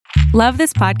Love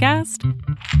this podcast?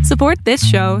 Support this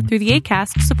show through the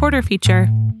Acast supporter feature.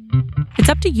 It's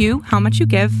up to you how much you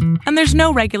give, and there's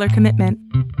no regular commitment.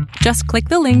 Just click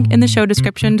the link in the show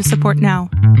description to support now.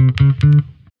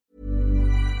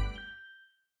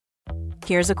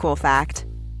 Here's a cool fact.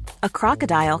 A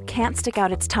crocodile can't stick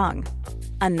out its tongue.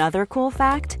 Another cool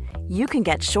fact, you can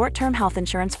get short-term health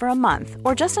insurance for a month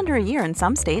or just under a year in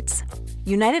some states.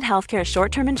 United Healthcare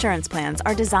short-term insurance plans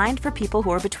are designed for people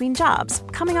who are between jobs,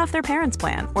 coming off their parents'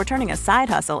 plan, or turning a side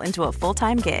hustle into a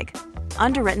full-time gig.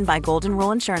 Underwritten by Golden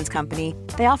Rule Insurance Company,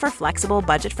 they offer flexible,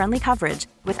 budget-friendly coverage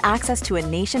with access to a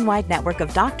nationwide network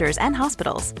of doctors and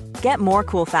hospitals. Get more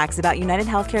cool facts about United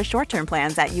Healthcare short-term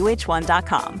plans at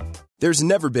uh1.com. There's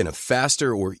never been a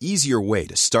faster or easier way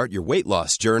to start your weight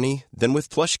loss journey than with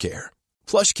PlushCare.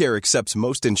 PlushCare accepts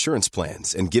most insurance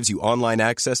plans and gives you online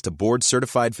access to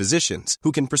board-certified physicians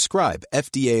who can prescribe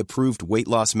FDA-approved weight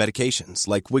loss medications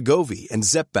like Wegovy and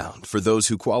Zepbound for those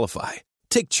who qualify.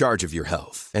 Take charge of your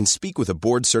health and speak with a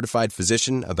board-certified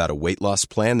physician about a weight loss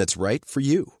plan that's right for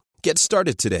you. Get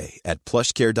started today at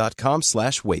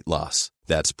plushcare.com/weight-loss.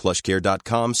 That's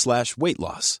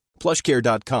plushcare.com/weight-loss.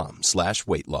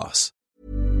 plushcare.com/weight-loss.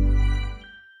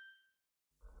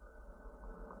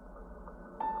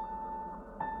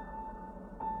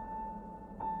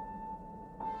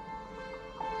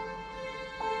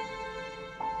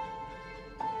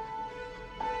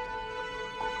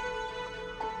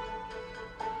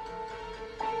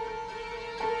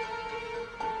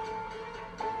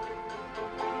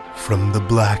 From the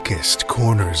blackest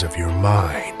corners of your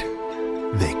mind,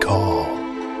 they call,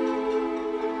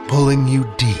 pulling you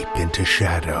deep into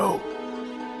shadow,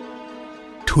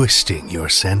 twisting your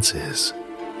senses,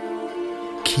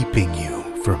 keeping you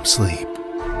from sleep.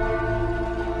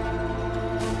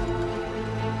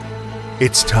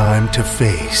 It's time to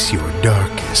face your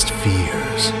darkest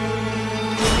fears.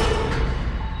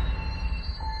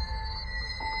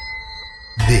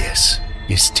 This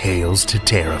is Tales to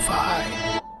Terrify.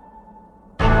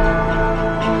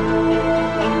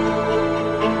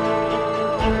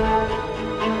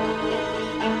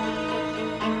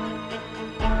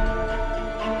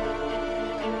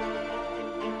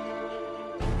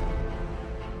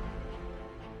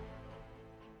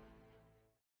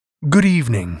 Good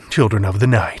evening, children of the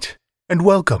night, and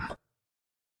welcome.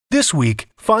 This week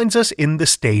finds us in the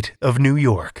state of New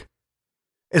York.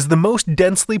 As the most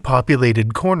densely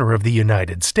populated corner of the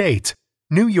United States,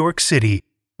 New York City,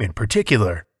 in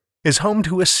particular, is home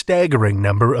to a staggering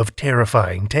number of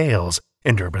terrifying tales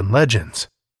and urban legends,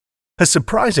 a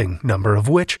surprising number of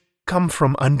which come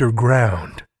from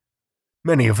underground.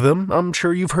 Many of them I'm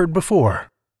sure you've heard before.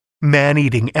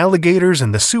 Man-eating alligators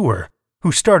in the sewer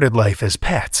who started life as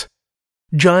pets.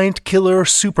 Giant killer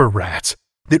super rats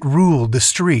that ruled the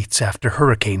streets after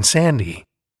Hurricane Sandy.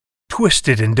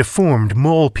 Twisted and deformed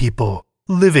mole people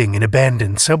living in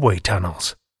abandoned subway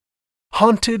tunnels.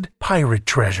 Haunted pirate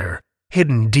treasure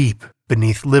hidden deep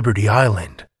beneath Liberty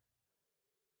Island.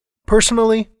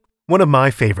 Personally, one of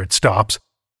my favorite stops,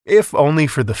 if only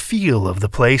for the feel of the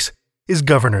place, is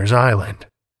Governor's Island.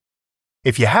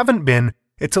 If you haven't been,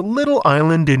 it's a little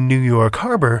island in New York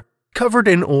Harbor covered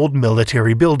in old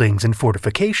military buildings and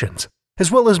fortifications, as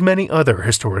well as many other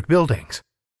historic buildings,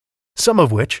 some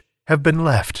of which have been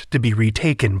left to be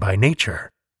retaken by nature.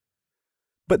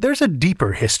 But there's a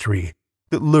deeper history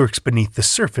that lurks beneath the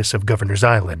surface of Governor's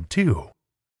Island, too.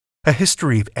 A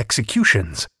history of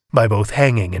executions by both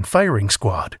hanging and firing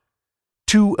squad,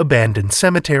 2 abandoned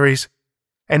cemeteries,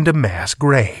 and a mass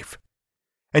grave.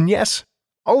 And yes,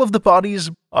 all of the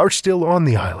bodies are still on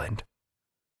the island.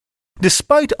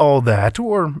 Despite all that,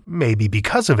 or maybe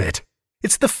because of it,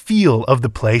 it's the feel of the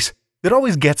place that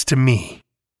always gets to me.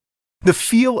 The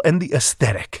feel and the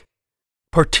aesthetic.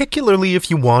 Particularly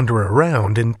if you wander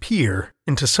around and peer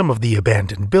into some of the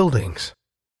abandoned buildings.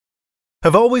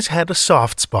 I've always had a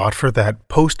soft spot for that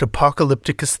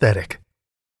post-apocalyptic aesthetic.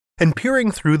 And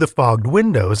peering through the fogged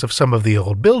windows of some of the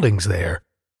old buildings there,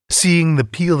 seeing the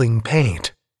peeling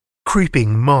paint,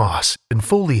 creeping moss and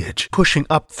foliage pushing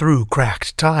up through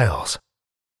cracked tiles.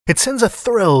 It sends a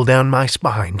thrill down my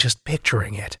spine just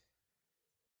picturing it.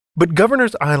 But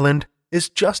Governor's Island is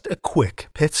just a quick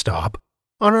pit stop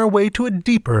on our way to a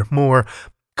deeper, more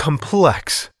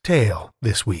complex tale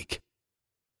this week.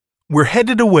 We're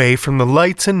headed away from the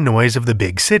lights and noise of the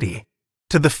big city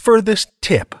to the furthest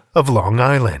tip of Long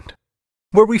Island,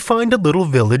 where we find a little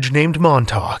village named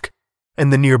Montauk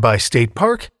and the nearby state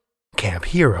park, Camp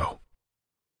Hero.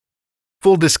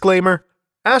 Full disclaimer,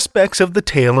 aspects of the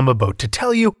tale I'm about to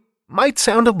tell you might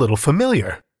sound a little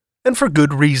familiar, and for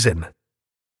good reason.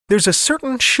 There's a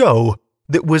certain show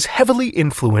that was heavily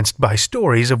influenced by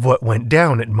stories of what went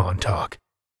down at Montauk.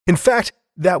 In fact,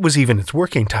 that was even its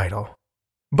working title.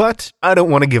 But I don't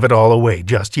want to give it all away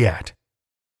just yet.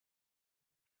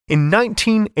 In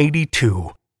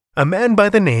 1982, a man by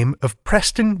the name of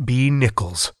Preston B.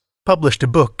 Nichols published a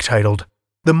book titled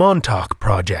The Montauk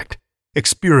Project: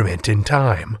 Experiment in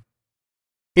Time.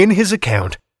 In his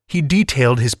account, he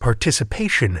detailed his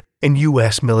participation in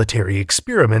U.S. military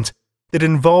experiments that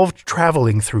involved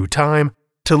traveling through time,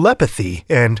 telepathy,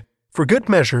 and, for good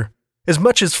measure, as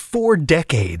much as 4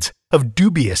 decades of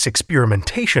dubious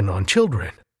experimentation on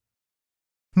children.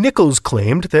 Nichols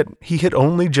claimed that he had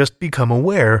only just become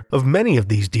aware of many of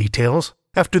these details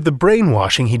after the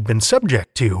brainwashing he'd been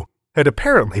subject to had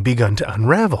apparently begun to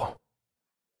unravel.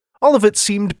 All of it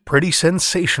seemed pretty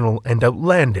sensational and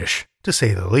outlandish, to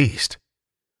say the least.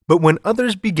 But when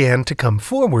others began to come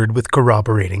forward with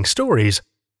corroborating stories,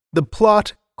 the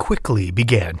plot quickly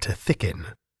began to thicken.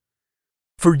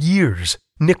 For years,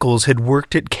 Nichols had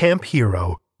worked at Camp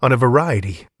Hero on a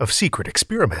variety of secret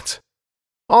experiments,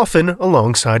 often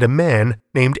alongside a man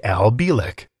named Al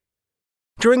Bielek.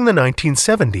 During the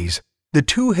 1970s, the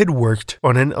two had worked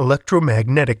on an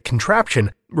electromagnetic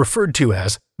contraption referred to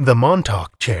as the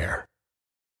Montauk chair,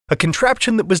 a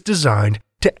contraption that was designed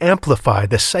to amplify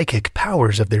the psychic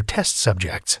powers of their test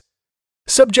subjects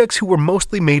who were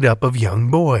mostly made up of young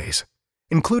boys,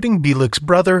 including Bielek's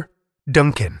brother,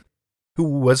 Duncan, who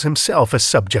was himself a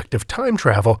subject of time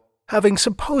travel, having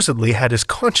supposedly had his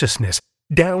consciousness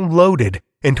downloaded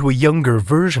into a younger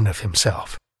version of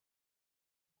himself.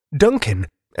 Duncan,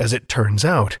 as it turns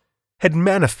out, had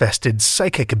manifested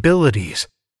psychic abilities,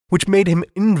 which made him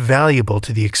invaluable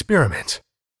to the experiment.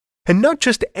 And not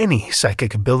just any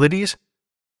psychic abilities.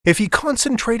 If he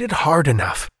concentrated hard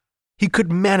enough, he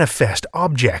could manifest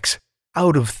objects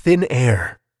out of thin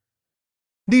air.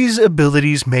 These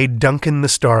abilities made Duncan the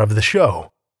star of the show,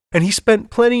 and he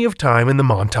spent plenty of time in the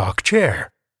Montauk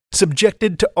chair,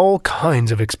 subjected to all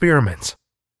kinds of experiments.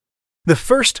 The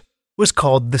first was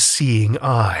called the seeing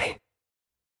eye.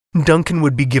 Duncan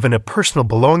would be given a personal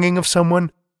belonging of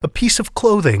someone, a piece of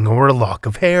clothing or a lock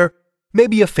of hair,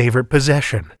 maybe a favorite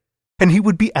possession, and he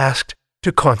would be asked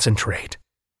to concentrate.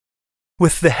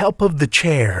 With the help of the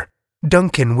chair,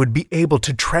 Duncan would be able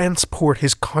to transport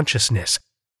his consciousness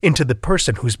into the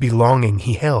person whose belonging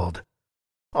he held,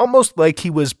 almost like he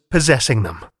was possessing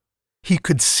them. He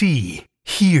could see,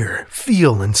 hear,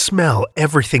 feel, and smell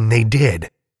everything they did,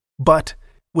 but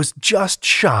was just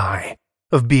shy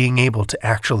of being able to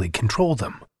actually control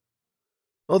them.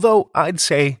 Although I'd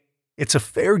say it's a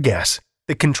fair guess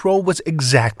that control was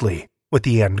exactly what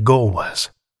the end goal was.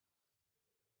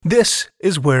 This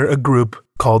is where a group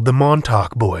called the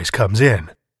Montauk Boys comes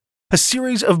in, a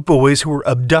series of boys who were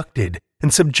abducted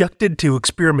and subjected to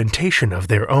experimentation of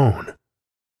their own.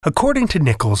 According to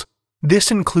Nichols,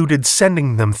 this included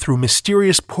sending them through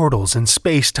mysterious portals in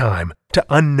space-time to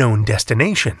unknown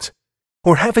destinations,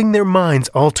 or having their minds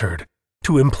altered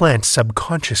to implant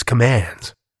subconscious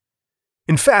commands.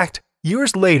 In fact,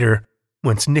 years later,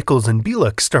 once Nichols and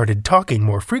Bielek started talking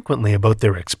more frequently about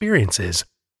their experiences,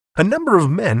 a number of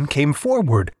men came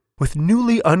forward with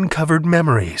newly uncovered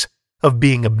memories of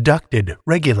being abducted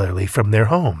regularly from their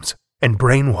homes and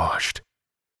brainwashed.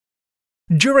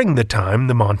 During the time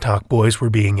the Montauk Boys were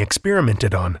being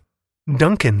experimented on,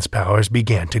 Duncan's powers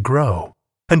began to grow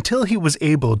until he was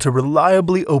able to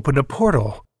reliably open a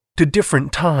portal to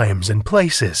different times and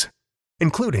places,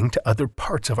 including to other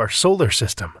parts of our solar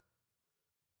system.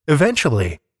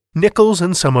 Eventually, Nichols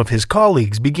and some of his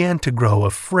colleagues began to grow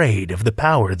afraid of the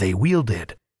power they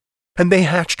wielded, and they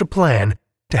hatched a plan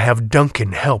to have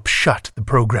Duncan help shut the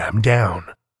program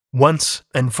down, once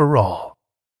and for all.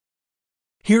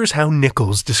 Here's how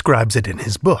Nichols describes it in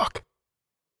his book.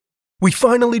 "We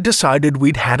finally decided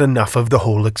we'd had enough of the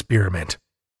whole experiment.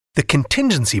 The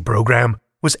contingency program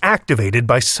was activated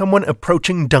by someone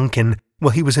approaching Duncan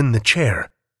while he was in the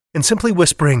chair and simply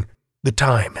whispering, 'The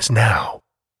time is now.'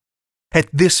 At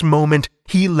this moment,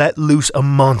 he let loose a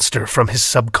monster from his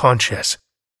subconscious,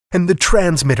 and the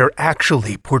transmitter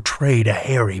actually portrayed a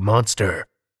hairy monster.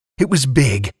 It was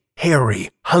big, hairy,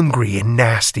 hungry, and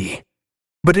nasty.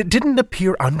 But it didn't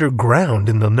appear underground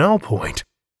in the null point.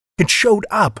 It showed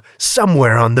up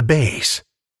somewhere on the base.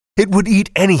 It would eat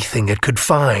anything it could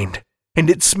find, and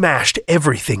it smashed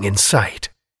everything in sight.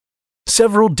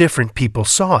 Several different people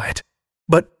saw it,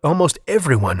 but almost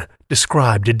everyone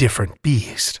described a different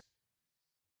beast."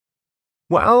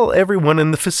 While everyone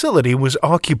in the facility was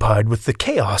occupied with the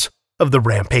chaos of the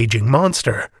rampaging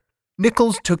monster,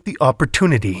 Nichols took the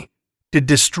opportunity to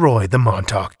destroy the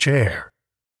Montauk chair.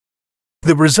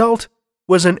 The result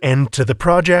was an end to the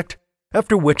project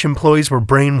after which employees were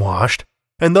brainwashed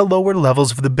and the lower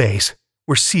levels of the base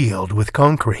were sealed with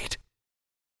concrete.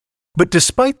 But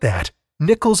despite that,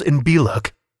 Nichols and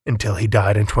Bieluk, until he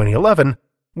died in 2011,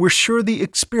 were sure the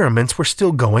experiments were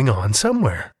still going on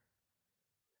somewhere.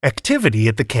 Activity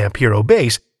at the Camp Hero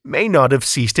base may not have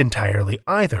ceased entirely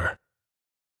either.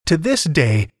 To this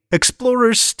day,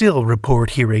 explorers still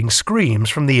report hearing screams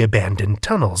from the abandoned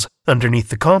tunnels underneath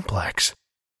the complex,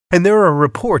 and there are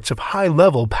reports of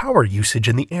high-level power usage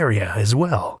in the area as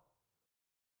well.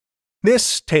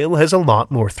 This tale has a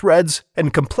lot more threads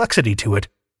and complexity to it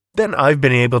than I've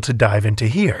been able to dive into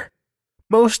here,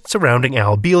 most surrounding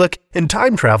Al Bielek and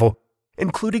time travel,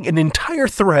 including an entire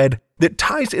thread that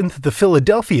ties into the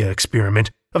Philadelphia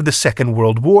experiment of the Second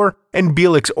World War and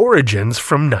Bielek's origins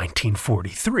from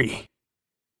 1943.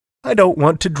 I don't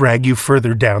want to drag you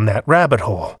further down that rabbit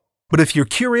hole, but if you're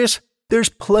curious, there's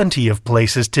plenty of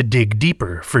places to dig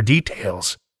deeper for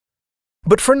details.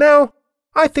 But for now,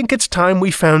 I think it's time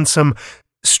we found some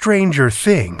stranger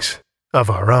things of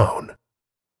our own.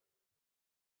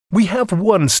 We have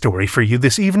one story for you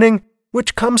this evening,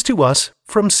 which comes to us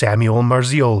from Samuel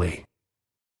Marzioli.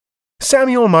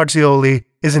 Samuel Marzioli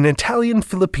is an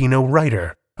Italian-Filipino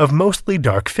writer of mostly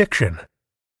dark fiction.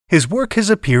 His work has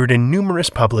appeared in numerous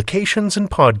publications and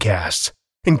podcasts,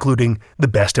 including The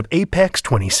Best of Apex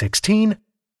 2016,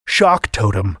 Shock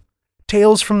Totem,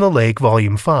 Tales from the Lake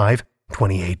Volume 5,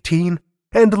 2018,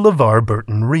 and LeVar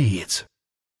Burton Reads.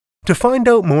 To find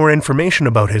out more information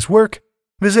about his work,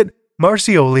 visit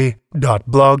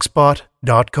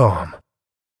marzioli.blogspot.com.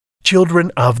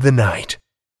 Children of the Night,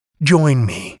 join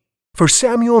me for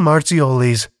Samuel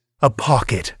Marzioli's A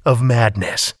Pocket of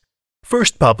Madness,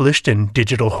 first published in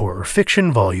Digital Horror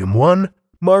Fiction Volume 1,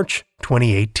 March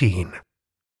 2018.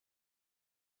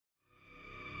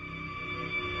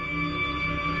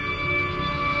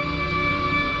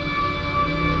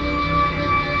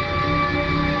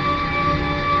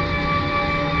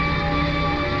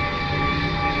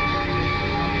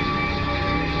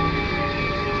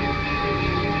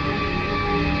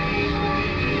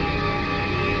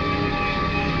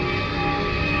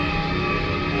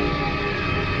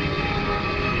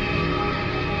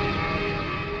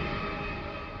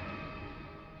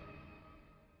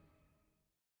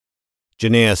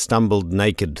 Janair stumbled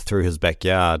naked through his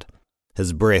backyard,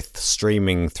 his breath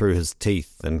streaming through his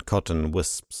teeth in cotton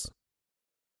wisps.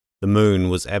 The moon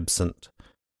was absent,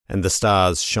 and the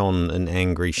stars shone in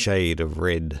angry shade of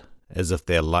red, as if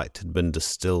their light had been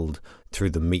distilled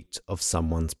through the meat of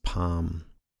someone's palm.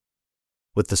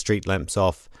 With the street lamps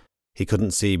off, he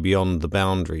couldn't see beyond the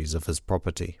boundaries of his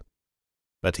property.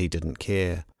 But he didn't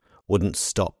care, wouldn't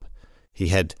stop. He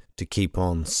had to keep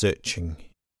on searching.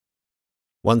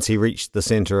 Once he reached the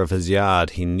centre of his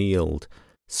yard, he kneeled,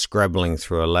 scrabbling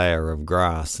through a layer of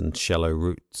grass and shallow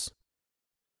roots.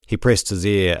 He pressed his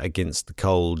ear against the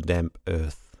cold, damp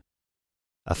earth.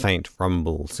 A faint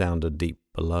rumble sounded deep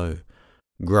below,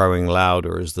 growing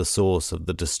louder as the source of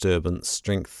the disturbance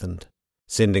strengthened,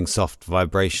 sending soft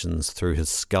vibrations through his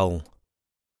skull.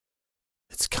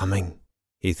 "It's coming,"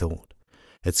 he thought.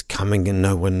 "It's coming and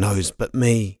no one knows but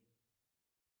me."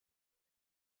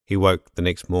 He woke the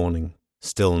next morning,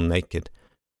 still naked,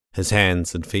 his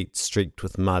hands and feet streaked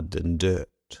with mud and dirt.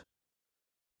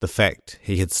 The fact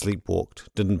he had sleepwalked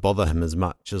didn't bother him as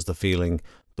much as the feeling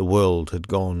the world had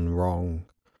gone wrong,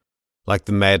 like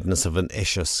the madness of an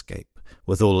Escher-scape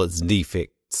with all its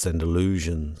defects and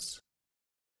illusions.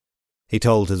 He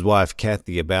told his wife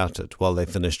Kathy about it while they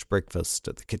finished breakfast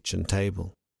at the kitchen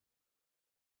table.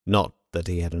 Not that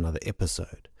he had another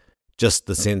episode, just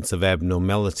the sense of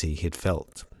abnormality he'd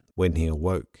felt when he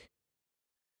awoke.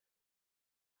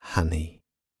 "Honey,"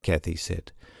 Kathy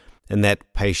said, in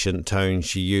that patient tone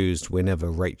she used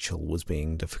whenever Rachel was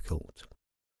being difficult.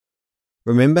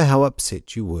 "Remember how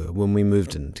upset you were when we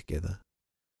moved in together?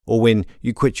 Or when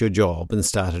you quit your job and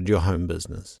started your home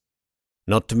business?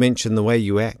 Not to mention the way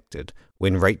you acted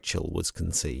when Rachel was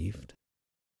conceived."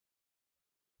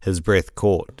 His breath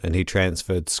caught, and he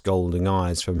transferred scolding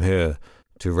eyes from her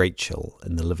to Rachel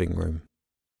in the living room.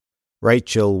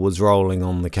 Rachel was rolling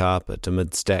on the carpet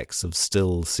amid stacks of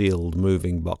still sealed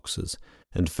moving boxes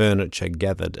and furniture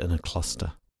gathered in a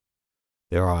cluster.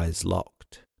 Their eyes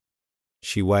locked.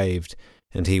 She waved,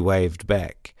 and he waved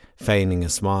back, feigning a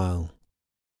smile.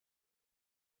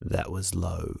 "That was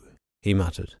low," he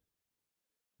muttered.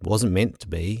 "It wasn't meant to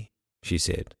be," she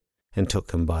said, and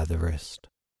took him by the wrist.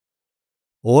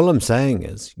 "All I'm saying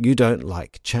is, you don't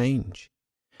like change.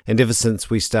 And ever since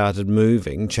we started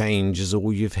moving, change is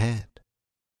all you've had.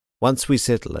 Once we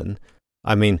settle in,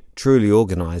 truly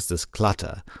organize this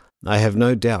clutter, I have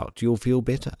no doubt you'll feel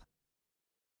better."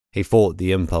 He fought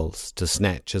the impulse to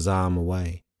snatch his arm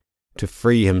away, to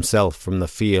free himself from the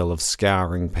feel of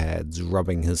scouring pads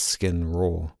rubbing his skin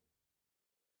raw.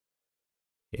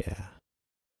 "Yeah,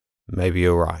 maybe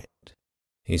you're right,"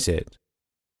 he said,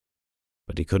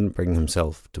 but he couldn't bring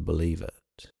himself to believe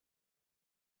it.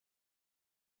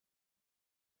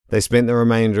 They spent the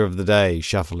remainder of the day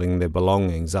shuffling their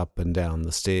belongings up and down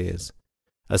the stairs,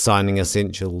 assigning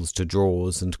essentials to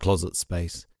drawers and closet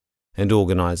space, and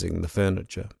organising the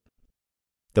furniture.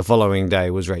 The following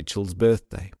day was Rachel's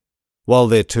birthday. While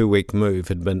their 2-week move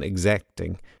had been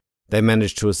exacting, they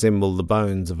managed to assemble the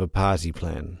bones of a party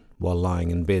plan while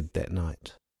lying in bed that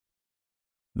night.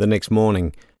 The next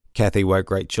morning, Kathy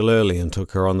woke Rachel early and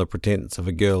took her on the pretense of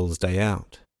a girls' day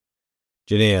out.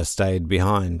 Janaea stayed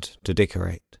behind to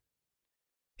decorate.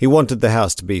 He wanted the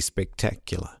house to be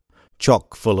spectacular,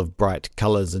 chock full of bright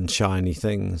colours and shiny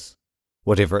things,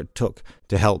 whatever it took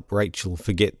to help Rachel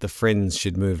forget the friends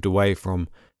she'd moved away from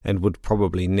and would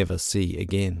probably never see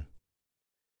again.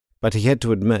 But he had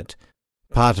to admit,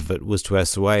 part of it was to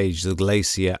assuage the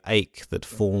glacier ache that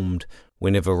formed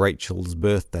whenever Rachel's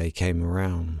birthday came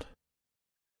around.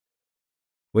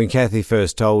 When Kathy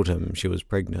first told him she was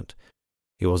pregnant,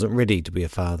 he wasn't ready to be a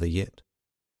father yet.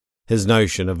 His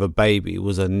notion of a baby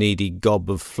was a needy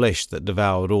gob of flesh that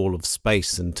devoured all of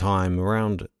space and time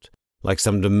around it, like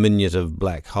some diminutive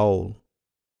black hole.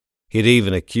 He had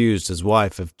even accused his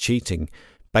wife of cheating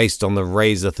based on the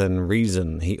razor-thin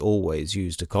reason he always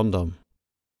used a condom.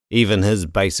 Even his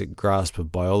basic grasp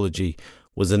of biology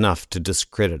was enough to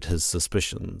discredit his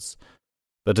suspicions,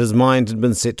 but his mind had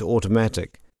been set to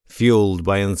automatic, fueled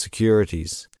by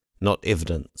insecurities, not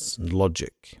evidence and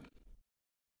logic.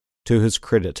 To his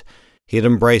credit, he had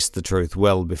embraced the truth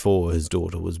well before his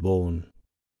daughter was born.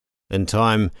 In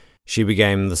time, she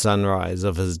became the sunrise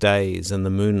of his days and the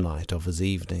moonlight of his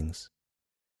evenings.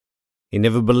 He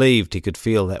never believed he could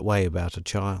feel that way about a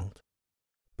child,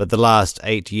 but the last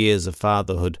 8 years of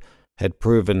fatherhood had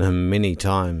proven him many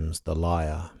times the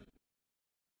liar.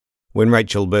 When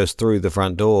Rachel burst through the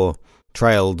front door,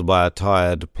 trailed by a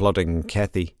tired, plodding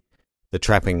Kathy, the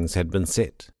trappings had been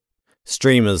set.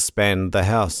 Streamers spanned the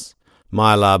house,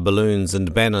 mylar balloons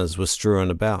and banners were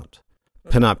strewn about,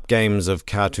 pin-up games of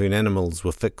cartoon animals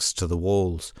were fixed to the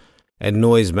walls, and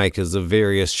noisemakers of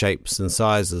various shapes and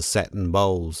sizes sat in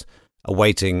bowls,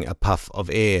 awaiting a puff of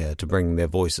air to bring their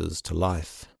voices to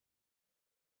life.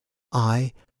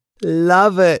 "I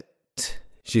love it,"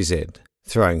 she said,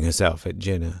 throwing herself at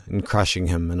Jenna and crushing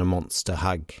him in a monster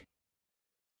hug.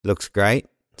 "Looks great,"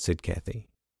 said Kathy.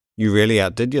 "You really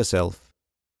outdid yourself."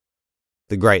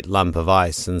 The great lump of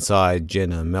ice inside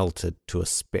Jenna melted to a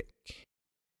speck.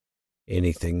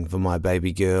 "Anything for my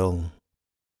baby girl."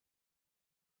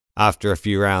 After a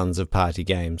few rounds of party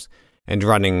games, and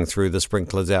running through the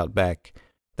sprinklers out back,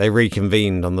 they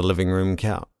reconvened on the living room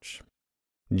couch.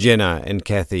 Jenna and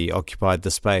Kathy occupied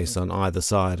the space on either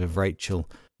side of Rachel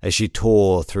as she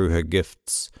tore through her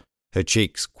gifts, her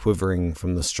cheeks quivering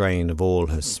from the strain of all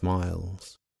her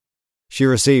smiles. She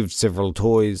received several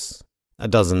toys, a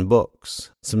dozen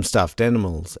books, some stuffed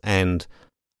animals, and,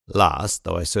 last,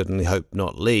 though I certainly hope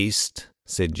not least,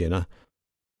 said Jenna,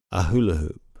 a hula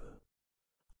hoop.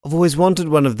 "I've always wanted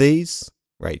one of these,"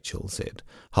 Rachel said,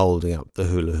 holding up the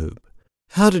hula hoop.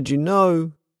 "How did you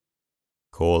know?"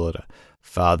 "Call it a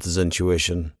father's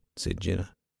intuition," said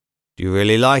Jenna. "Do you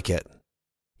really like it?"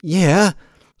 "Yeah,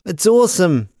 it's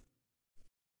awesome."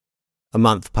 A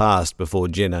month passed before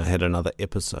Jenna had another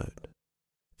episode.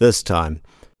 This time,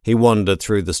 he wandered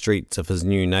through the streets of his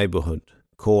new neighbourhood,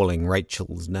 calling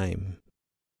Rachel's name.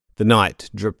 The night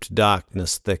dripped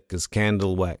darkness thick as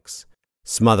candle wax,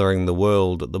 smothering the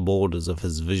world at the borders of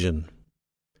his vision.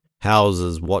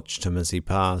 Houses watched him as he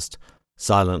passed,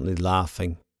 silently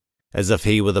laughing, as if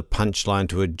he were the punchline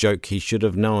to a joke he should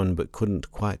have known but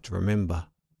couldn't quite remember.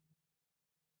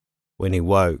 When he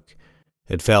woke,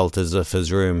 it felt as if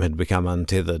his room had become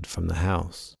untethered from the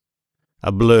house.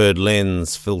 A blurred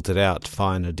lens filtered out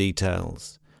finer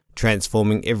details,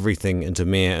 transforming everything into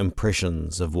mere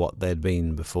impressions of what they'd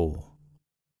been before.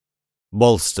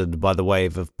 Bolstered by the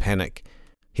wave of panic,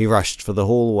 he rushed for the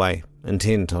hallway,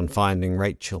 intent on finding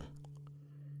Rachel.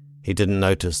 He didn't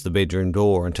notice the bedroom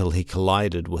door until he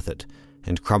collided with it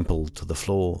and crumpled to the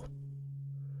floor.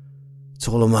 "It's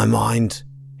all in my mind,"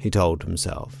 he told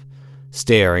himself,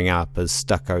 staring up as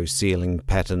stucco ceiling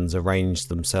patterns arranged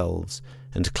themselves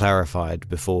and clarified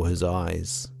before his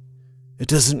eyes.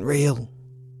 "It isn't real."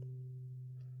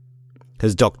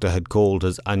 His doctor had called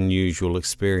his unusual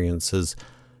experiences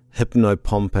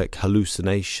hypnopompic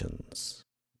hallucinations,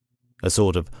 a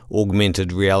sort of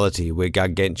augmented reality where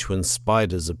gargantuan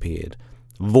spiders appeared,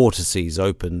 Vortices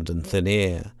opened in thin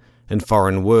air, and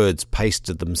foreign words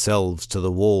pasted themselves to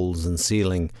the walls and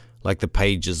ceiling like the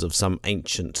pages of some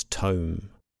ancient tome.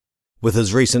 With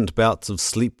his recent bouts of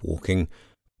sleepwalking,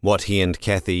 what he and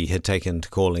Kathy had taken to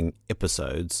calling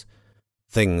episodes,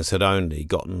 things had only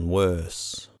gotten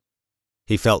worse.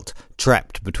 He felt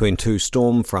trapped between two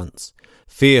storm fronts,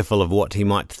 fearful of what he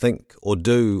might think or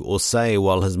do or say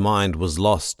while his mind was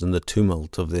lost in the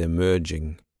tumult of their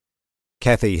merging.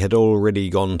 Kathy had already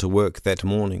gone to work that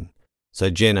morning,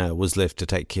 so Jenna was left to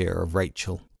take care of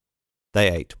Rachel.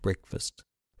 They ate breakfast.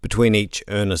 Between each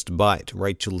earnest bite,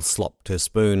 Rachel slopped her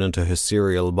spoon into her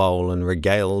cereal bowl and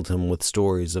regaled him with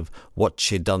stories of what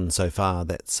she'd done so far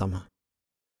that summer.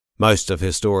 Most of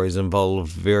her stories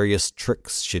involved various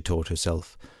tricks she taught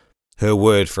herself. Her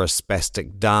word for a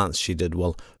spastic dance she did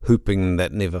while hooping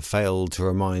that never failed to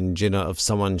remind Jenna of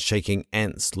someone shaking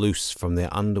ants loose from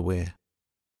their underwear.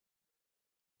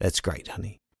 "That's great,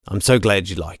 honey. I'm so glad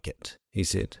you like it," he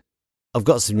said. "I've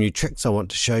got some new tricks I want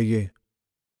to show you."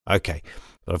 "Okay,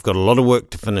 but I've got a lot of work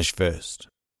to finish first."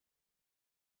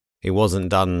 He wasn't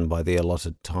done by the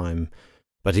allotted time,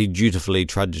 but he dutifully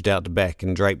trudged out back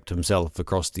and draped himself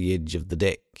across the edge of the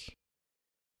deck.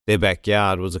 Their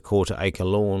backyard was a 1/4-acre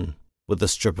lawn, with a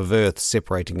strip of earth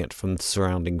separating it from the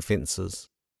surrounding fences.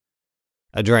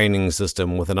 A draining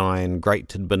system with an iron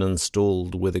grate had been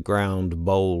installed where the ground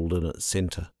bowled in its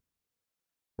centre.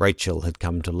 Rachel had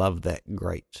come to love that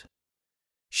grate.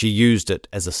 She used it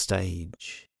as a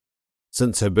stage.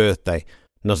 Since her birthday,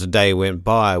 not a day went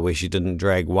by where she didn't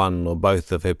drag one or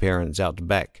both of her parents out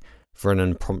back for an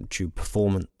impromptu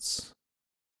performance.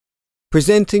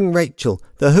 "Presenting Rachel,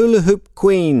 the hula hoop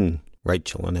queen,"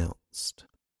 Rachel announced.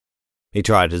 He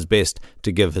tried his best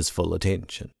to give his full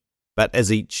attention, but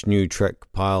as each new trick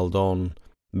piled on,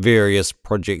 various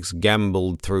projects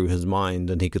gambled through his mind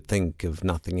and he could think of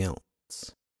nothing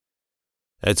else.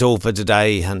 "That's all for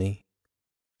today, honey."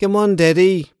 "Come on,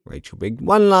 Daddy," Rachel begged.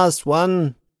 "One last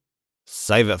one."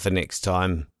 "Save it for next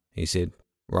time," he said,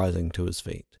 rising to his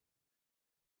feet.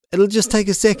 "It'll just take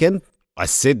a second." "I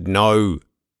said no."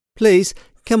 "Please,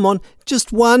 come on,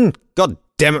 just one." "God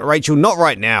damn it, Rachel, not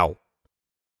right now."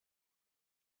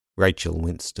 Rachel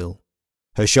went still.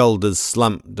 Her shoulders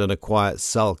slumped in a quiet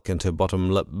sulk and her bottom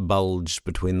lip bulged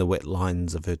between the wet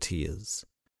lines of her tears.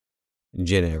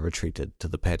 Jenna retreated to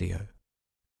the patio.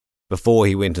 Before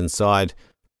he went inside,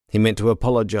 he meant to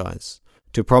apologize,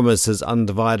 to promise his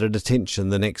undivided attention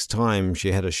the next time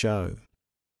she had a show.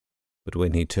 But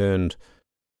when he turned,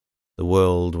 the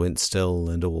world went still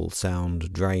and all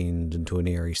sound drained into an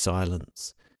eerie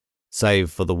silence, save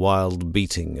for the wild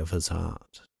beating of his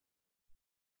heart.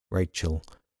 Rachel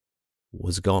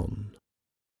was gone.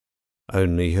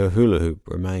 Only her hula hoop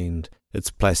remained,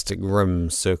 its plastic rim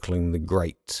circling the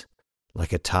grate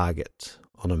like a target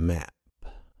on a map.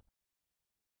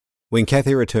 When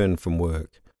Kathy returned from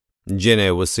work,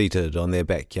 Jenna was seated on their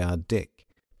backyard deck,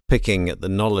 picking at the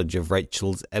knowledge of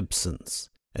Rachel's absence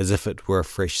as if it were a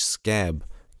fresh scab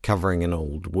covering an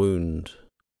old wound.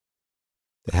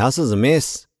 "The house is a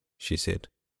mess," she said.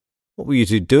 "What were you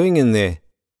two doing in there?"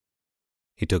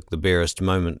 He took the barest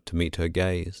moment to meet her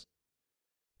gaze.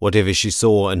 Whatever she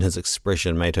saw in his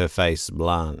expression made her face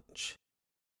blanch.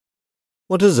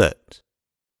 "What is it?"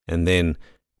 And then,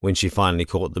 when she finally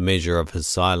caught the measure of his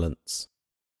silence,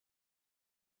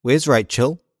 "Where's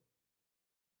Rachel?"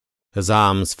 His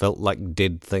arms felt like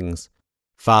dead things,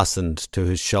 fastened to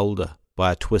his shoulder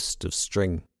by a twist of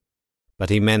string, but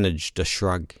he managed a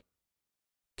shrug.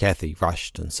 Kathy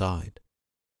rushed inside.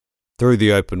 Through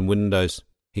the open windows,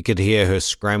 he could hear her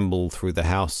scramble through the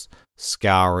house,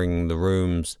 scouring the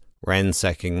rooms,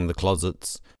 ransacking the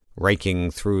closets,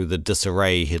 raking through the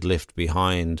disarray he'd left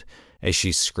behind as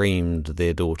she screamed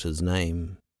their daughter's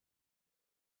name.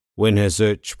 When her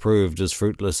search proved as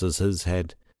fruitless as his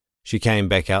had, she came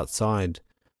back outside,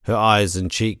 her eyes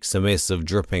and cheeks a mess of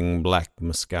dripping black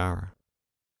mascara.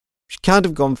 "She can't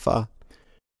have gone far.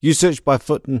 You search by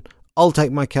foot and I'll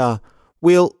take my car.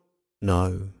 We'll—"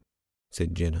 "No,"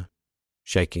 said Jenna,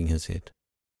 shaking his head.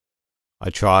 "I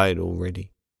tried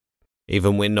already.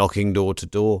 Even went knocking door to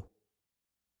door.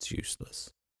 It's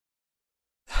useless."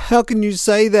 "How can you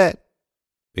say that?"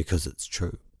 "Because it's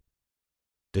true.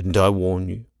 Didn't I warn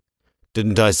you?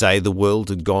 Didn't I say the world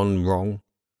had gone wrong?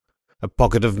 A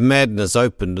pocket of madness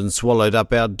opened and swallowed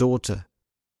up our daughter.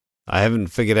 I haven't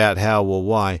figured out how or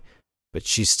why, but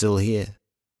she's still here,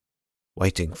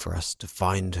 waiting for us to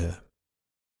find her."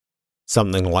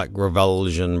 Something like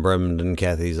revulsion brimmed in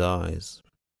Kathy's eyes.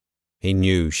 He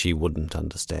knew she wouldn't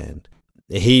understand.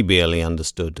 He barely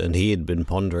understood, and he had been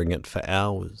pondering it for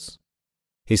hours.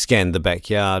 He scanned the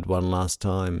backyard one last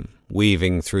time,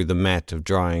 weaving through the mat of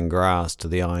drying grass to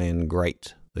the iron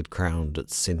grate that crowned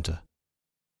its centre.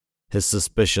 His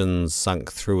suspicions sunk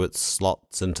through its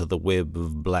slots into the web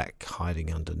of black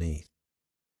hiding underneath.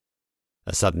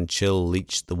 A sudden chill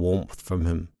leached the warmth from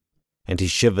him, and he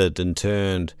shivered and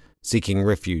turned, seeking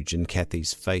refuge in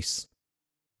Kathy's face.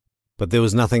 But there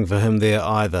was nothing for him there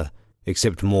either,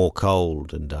 except more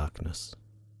cold and darkness.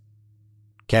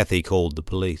 Kathy called the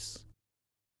police.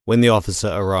 When the officer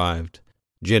arrived,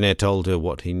 Jenna told her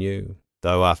what he knew,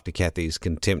 though after Kathy's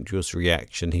contemptuous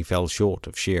reaction he fell short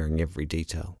of sharing every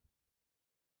detail.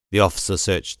 The officer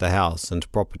searched the house and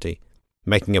property,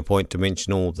 making a point to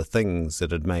mention all the things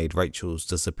that had made Rachel's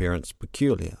disappearance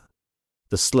peculiar.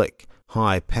 The slick,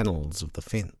 high panels of the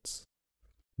fence,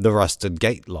 the rusted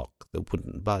gate lock that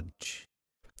wouldn't budge,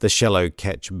 the shallow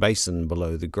catch basin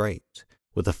below the grate,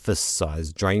 with a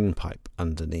fist-sized drain pipe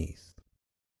underneath.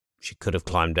 She could have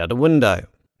climbed out a window,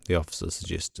 the officer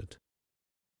suggested.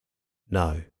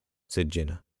 No, said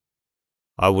Jenna.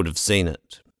 I would have seen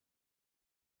it.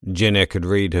 Jenna could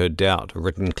read her doubt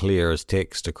written clear as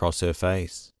text across her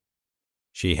face.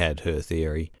 She had her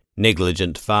theory.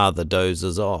 Negligent father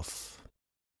dozes off.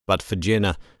 But for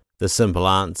Jenna, the simple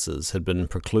answers had been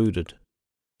precluded.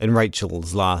 In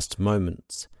Rachel's last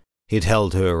moments, he'd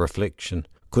held her reflection,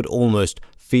 could almost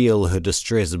feel her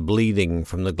distress bleeding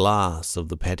from the glass of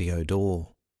the patio door.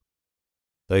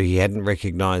 Though he hadn't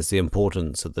recognized the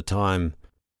importance at the time,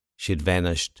 she'd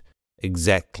vanished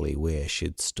exactly where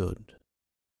she'd stood.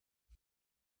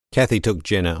 Kathy took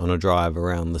Jenna on a drive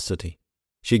around the city.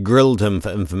 She grilled him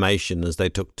for information as they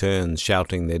took turns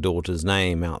shouting their daughter's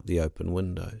name out the open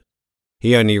window.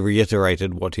 He only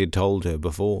reiterated what he had told her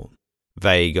before.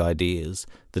 Vague ideas,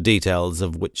 the details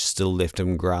of which still left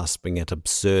him grasping at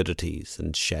absurdities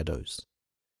and shadows.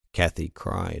 Kathy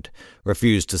cried,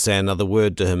 refused to say another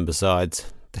word to him besides,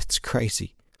 "That's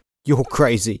crazy. You're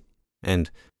crazy."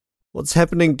 And, "What's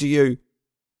happening to you?"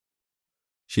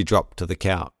 She dropped to the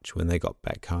couch when they got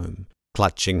back home,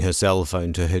 clutching her cell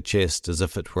phone to her chest as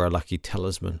if it were a lucky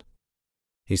talisman.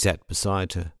 He sat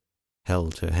beside her,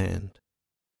 held her hand.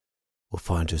 "We'll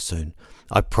find her soon,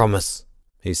 I promise,"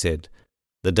 he said,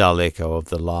 the dull echo of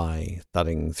the lie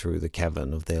thudding through the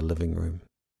cavern of their living room.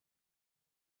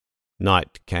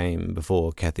 Night came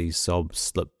before Kathy's sobs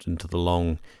slipped into the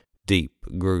long, deep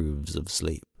grooves of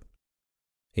sleep.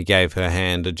 He gave her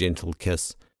hand a gentle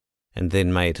kiss, and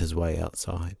then made his way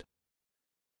outside.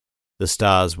 The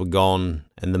stars were gone,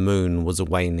 and the moon was a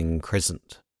waning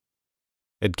crescent.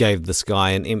 It gave the sky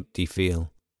an empty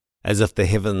feel, as if the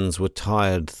heavens were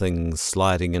tired things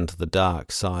sliding into the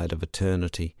dark side of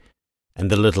eternity, and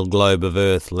the little globe of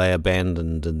earth lay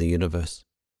abandoned in the universe.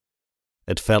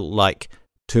 It felt like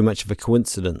too much of a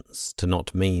coincidence to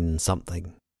not mean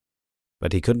something,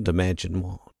 but he couldn't imagine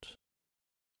what.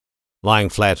 Lying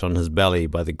flat on his belly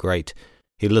by the grate,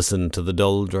 he listened to the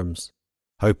doldrums,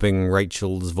 hoping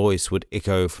Rachel's voice would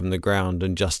echo from the ground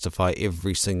and justify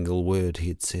every single word he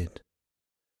had said.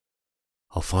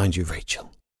 "I'll find you,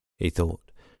 Rachel," he thought,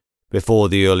 before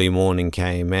the early morning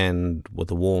came and,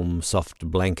 with a warm, soft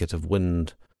blanket of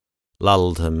wind,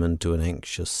 lulled him into an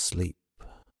anxious sleep.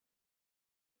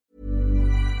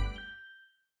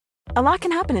 A lot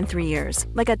can happen in 3 years,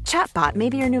 like a chatbot may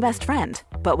be your new best friend.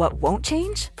 But what won't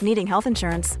change? Needing health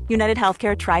insurance. United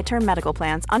Healthcare Tri-Term Medical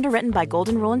Plans, underwritten by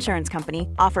Golden Rule Insurance Company,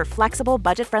 offer flexible,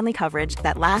 budget-friendly coverage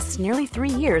that lasts nearly 3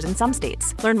 years in some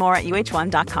states. Learn more at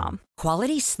uh1.com.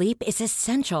 Quality sleep is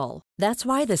essential. That's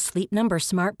why the Sleep Number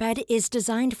Smart Bed is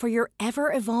designed for your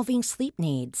ever-evolving sleep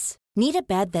needs. Need a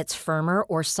bed that's firmer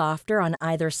or softer on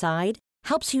either side?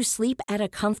 Helps you sleep at a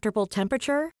comfortable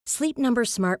temperature? Sleep Number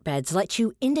Smart Beds let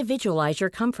you individualize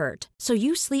your comfort, so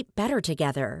you sleep better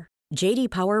together. J.D.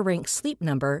 Power ranks Sleep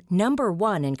Number number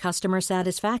 1 in customer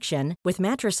satisfaction with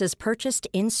mattresses purchased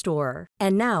in-store.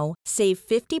 And now, save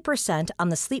 50% on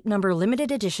the Sleep Number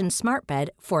Limited Edition Smart Bed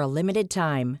for a limited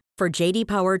time. For J.D.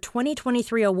 Power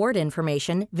 2023 award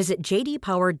information, visit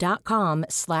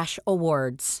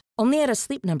jdpower.com/awards. Only at a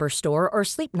Sleep Number store or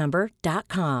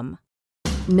sleepnumber.com.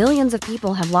 Millions of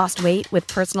people have lost weight with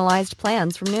personalized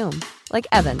plans from Noom. Like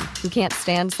Evan, who can't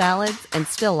stand salads and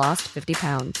still lost 50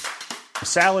 pounds.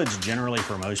 Salads generally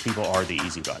for most people are the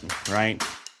easy button, right?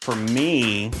 For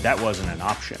me, that wasn't an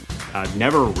option. I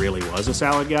never really was a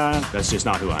salad guy. That's just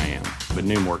not who I am. But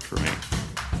Noom worked for me.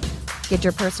 Get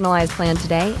your personalized plan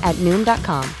today at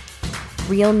Noom.com.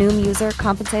 Real Noom user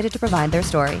compensated to provide their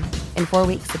story. In 4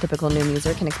 weeks, the typical Noom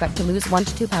user can expect to lose 1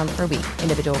 to 2 pounds per week.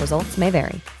 Individual results may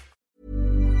vary.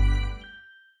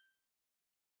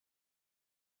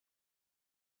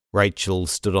 Rachel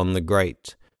stood on the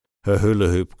grate, her hula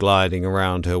hoop gliding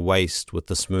around her waist with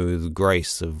the smooth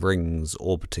grace of rings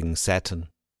orbiting Saturn.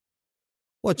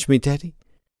 "Watch me, Daddy.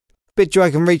 Bet you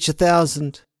I can reach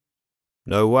 1,000.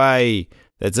 "No way.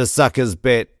 That's a sucker's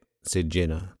bet," said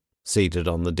Jenna, seated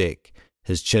on the deck,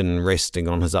 his chin resting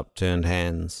on his upturned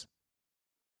hands.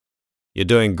 "You're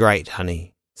doing great,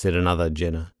 honey," said another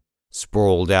Jenna,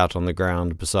 sprawled out on the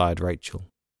ground beside Rachel.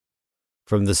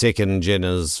 From the second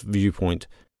Jenna's viewpoint,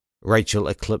 Rachel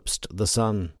eclipsed the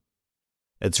sun.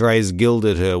 Its rays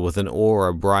gilded her with an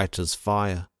aura bright as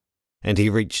fire, and he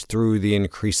reached through the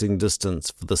increasing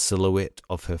distance for the silhouette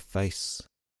of her face.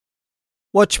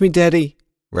 "Watch me, Daddy,"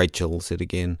 Rachel said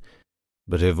again,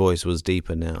 but her voice was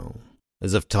deeper now,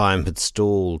 as if time had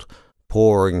stalled,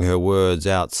 pouring her words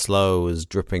out slow as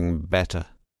dripping batter.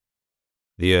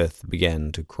 The earth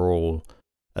began to crawl,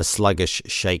 a sluggish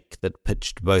shake that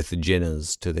pitched both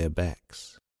Jennas to their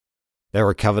backs. They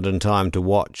recovered in time to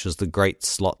watch as the great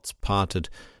slots parted,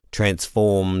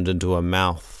 transformed into a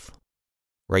mouth.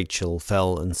 Rachel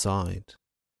fell inside.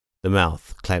 The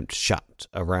mouth clamped shut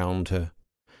around her.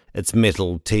 Its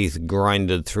metal teeth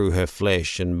grinded through her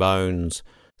flesh and bones,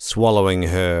 swallowing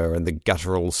her and the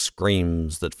guttural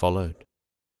screams that followed.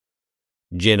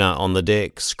 Jenna on the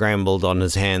deck scrambled on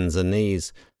his hands and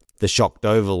knees, the shocked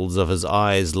ovals of his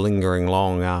eyes lingering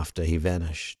long after he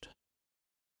vanished.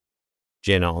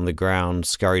 Jenna on the ground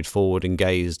scurried forward and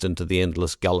gazed into the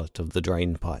endless gullet of the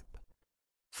drain pipe.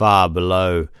 Far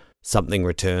below, something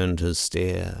returned his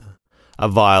stare. A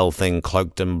vile thing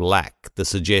cloaked in black, the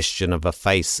suggestion of a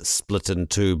face split in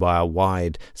two by a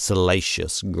wide,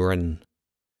 salacious grin.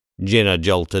 Jenna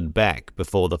jolted back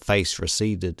before the face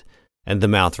receded, and the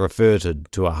mouth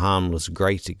reverted to a harmless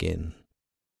grate again.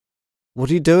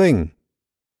 "What are you doing?"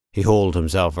 He hauled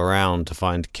himself around to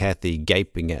find Kathy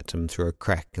gaping at him through a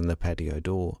crack in the patio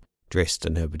door, dressed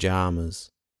in her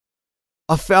pajamas.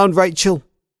 "I found Rachel!"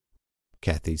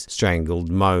 Kathy's strangled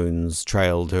moans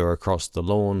trailed her across the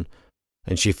lawn,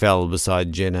 and she fell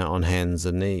beside Jenna on hands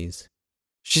and knees.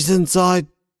 "She's inside,"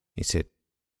 he said.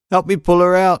 "Help me pull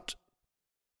her out."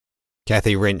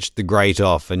 Kathy wrenched the grate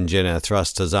off, and Jenna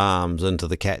thrust his arms into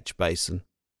the catch basin.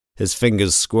 His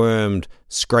fingers squirmed,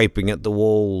 scraping at the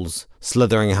walls,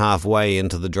 slithering halfway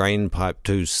into the drain pipe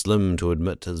too slim to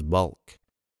admit his bulk.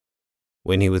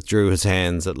 When he withdrew his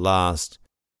hands at last,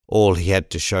 all he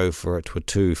had to show for it were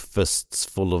 2 fists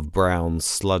full of brown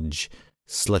sludge,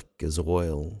 slick as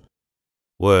oil.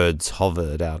 Words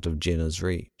hovered out of Jenna's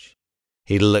reach.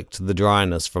 He licked the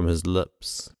dryness from his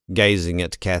lips, gazing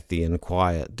at Kathy in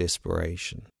quiet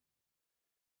desperation.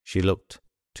 She looked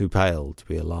too pale to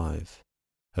be alive,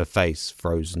 her face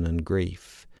frozen in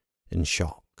grief, in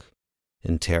shock,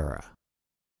 in terror.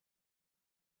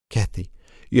 "Kathy,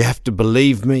 you have to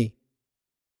believe me."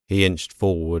 He inched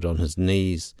forward on his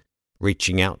knees,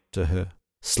 reaching out to her,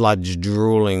 sludge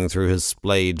drooling through his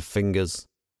splayed fingers.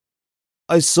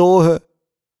 "I saw her.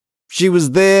 She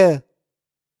was there."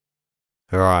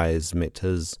 Her eyes met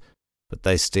his, but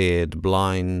they stared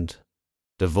blind,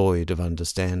 devoid of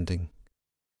understanding.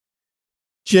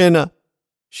 "Jenna,"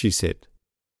 she said,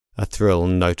 a thrill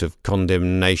note of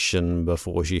condemnation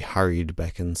before she hurried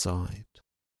back inside.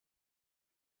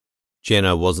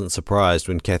 Jenna wasn't surprised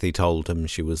when Kathy told him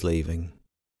she was leaving.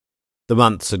 The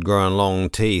months had grown long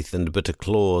teeth and bitter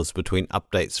claws between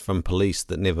updates from police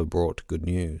that never brought good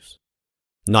news.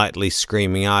 Nightly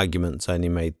screaming arguments only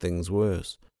made things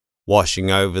worse,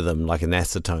 washing over them like an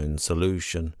acetone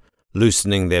solution,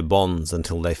 loosening their bonds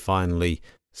until they finally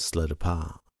slid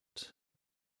apart.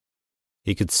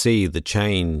 He could see the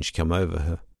change come over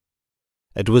her.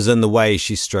 It was in the way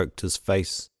she stroked his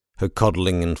face, her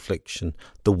coddling inflection,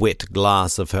 the wet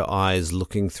glass of her eyes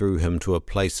looking through him to a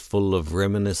place full of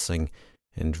reminiscing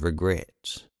and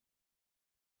regret.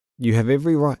 "You have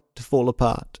every right to fall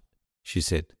apart," she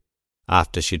said,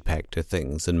 after she'd packed her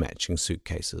things in matching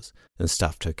suitcases and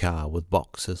stuffed her car with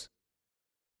boxes.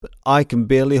 "But I can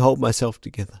barely hold myself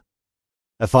together.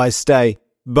 If I stay,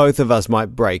 both of us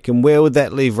might break, and where would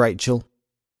that leave Rachel?"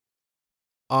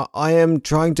 I am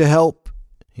trying to help,"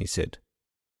 he said.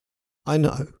 "I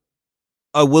know.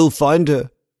 I will find her."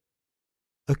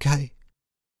 "Okay.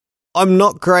 I'm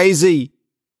not crazy."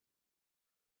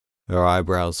 Her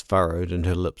eyebrows furrowed and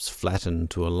her lips flattened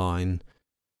to a line,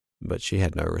 but she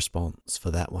had no response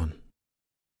for that one.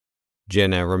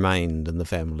 Jenna remained in the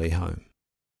family home.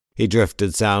 He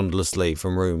drifted soundlessly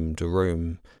from room to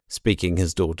room, speaking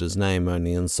his daughter's name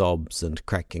only in sobs and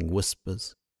cracking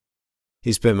whispers.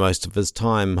 He spent most of his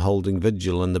time holding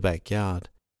vigil in the backyard,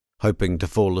 hoping to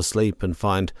fall asleep and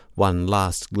find one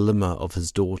last glimmer of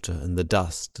his daughter in the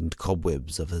dust and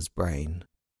cobwebs of his brain.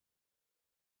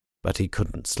 But he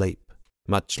couldn't sleep,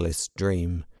 much less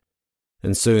dream,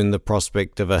 and soon the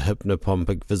prospect of a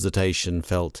hypnopompic visitation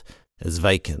felt as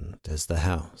vacant as the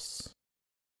house.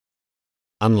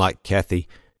 Unlike Kathy,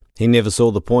 he never saw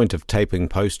the point of taping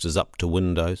posters up to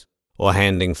windows or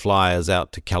handing flyers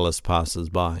out to callous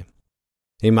passers-by.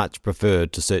 He much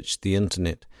preferred to search the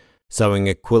internet, sewing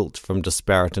a quilt from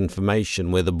disparate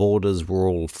information where the borders were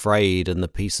all frayed and the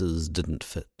pieces didn't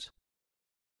fit.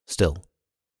 Still,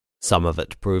 some of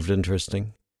it proved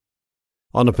interesting.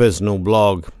 On a personal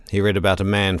blog, he read about a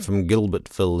man from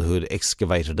Gilbertville who had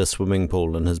excavated a swimming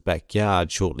pool in his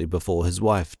backyard shortly before his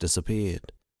wife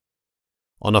disappeared.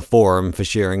 On a forum for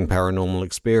sharing paranormal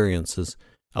experiences,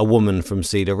 a woman from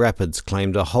Cedar Rapids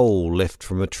claimed a hole left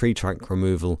from a tree trunk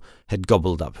removal had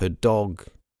gobbled up her dog.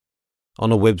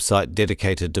 On a website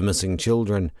dedicated to missing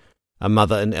children, a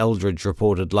mother in Eldridge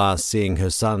reported last seeing her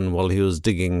son while he was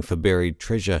digging for buried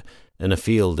treasure in a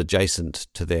field adjacent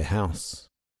to their house.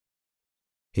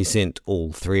 He sent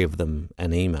all three of them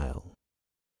an email.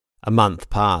 A month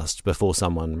passed before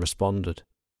someone responded.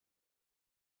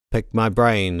 "Pick my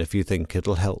brain if you think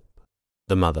it'll help,"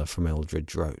 the mother from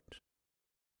Eldridge wrote.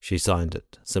 She signed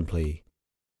it simply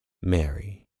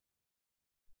Mary.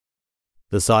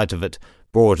 The sight of it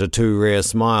brought a too rare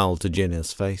smile to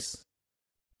Jenna's face.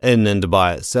 In and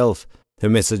by itself, her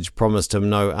message promised him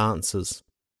no answers,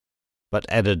 but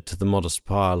added to the modest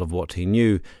pile of what he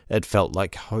knew, it felt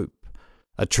like hope,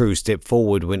 a true step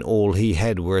forward when all he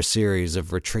had were a series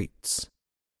of retreats.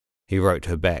 He wrote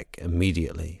her back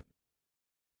immediately.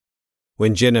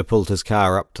 When Jenna pulled his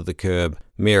car up to the curb,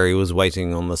 Mary was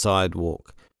waiting on the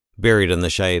sidewalk, buried in the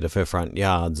shade of her front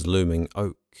yard's looming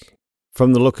oak.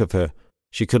 From the look of her,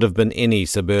 she could have been any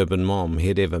suburban mom he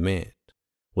had ever met,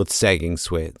 with sagging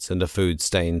sweats and a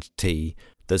food-stained tee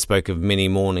that spoke of many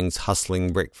mornings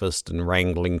hustling breakfast and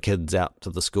wrangling kids out to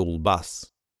the school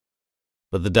bus.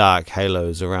 But the dark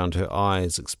halos around her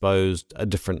eyes exposed a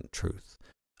different truth,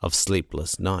 of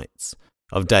sleepless nights,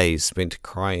 of days spent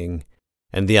crying,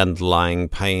 and the underlying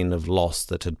pain of loss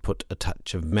that had put a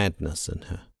touch of madness in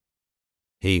her.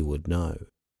 He would know.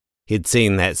 He'd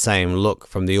seen that same look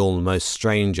from the almost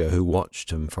stranger who watched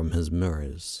him from his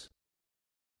mirrors.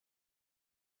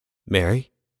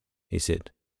 "Mary," he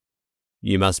said,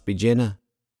 "you must be Jenna."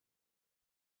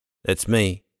 "That's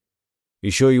me.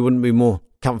 You sure you wouldn't be more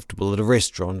comfortable at a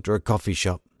restaurant or a coffee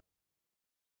shop?"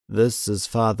 "This is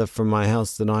farther from my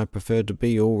house than I prefer to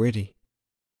be already."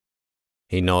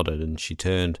 He nodded, and she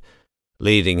turned,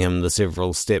 leading him the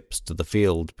several steps to the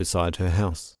field beside her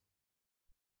house.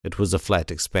 It was a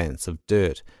flat expanse of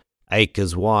dirt,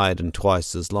 acres wide and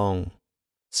twice as long.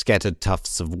 Scattered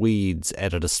tufts of weeds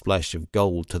added a splash of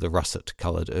gold to the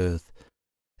russet-coloured earth,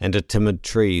 and a timid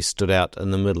tree stood out in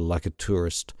the middle like a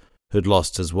tourist who'd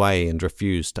lost his way and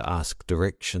refused to ask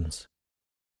directions.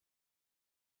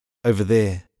 "Over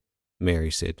there,"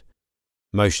 Mary said,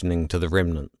 motioning to the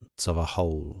remnants of a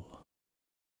hole.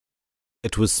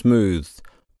 It was smoothed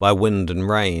by wind and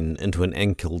rain into an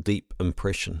ankle-deep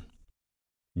impression.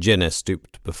 Jenna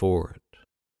stooped before it.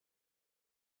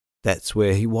 "That's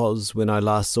where he was when I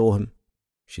last saw him,"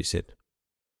 she said.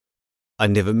 "I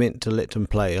never meant to let him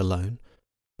play alone,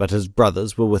 but his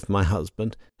brothers were with my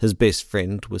husband, his best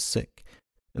friend was sick,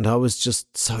 and I was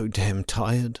just so damn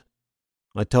tired.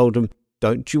 I told him,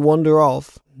 'Don't you wander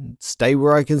off, stay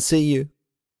where I can see you.'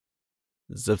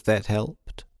 As if that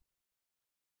helped."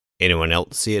 "Anyone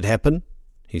else see it happen?"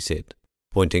 he said,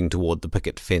 pointing toward the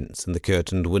picket fence and the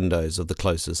curtained windows of the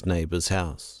closest neighbour's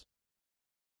house.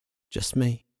 "Just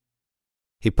me."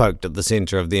 He poked at the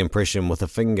centre of the impression with a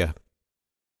finger.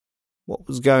 "What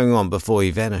was going on before he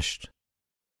vanished?"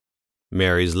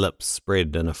 Mary's lips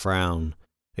spread in a frown,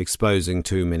 exposing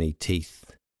too many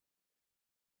teeth.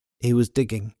 "He was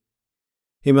digging.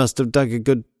 He must have dug a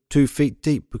good 2 feet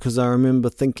deep, because I remember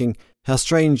thinking how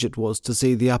strange it was to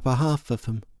see the upper half of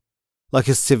him, like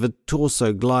a severed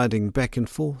torso gliding back and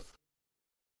forth.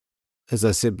 As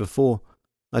I said before,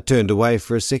 I turned away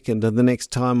for a second, and the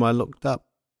next time I looked up."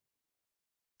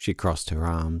 She crossed her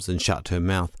arms and shut her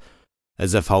mouth,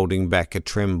 as if holding back a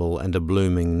tremble and a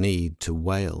blooming need to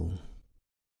wail.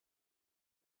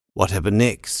 "What happened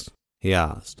next?" he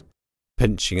asked,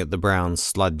 pinching at the brown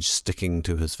sludge sticking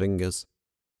to his fingers,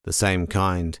 the same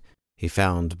kind he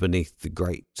found beneath the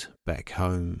grate back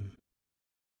home.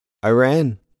 I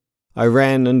ran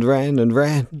and ran and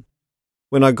ran.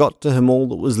 When I got to him, all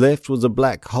that was left was a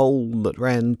black hole that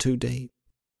ran too deep,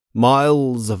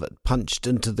 miles of it punched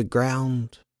into the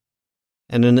ground,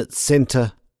 and in its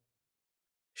centre—"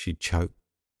 She choked,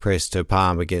 pressed her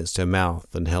palm against her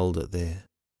mouth, and held it there.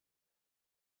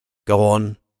 "Go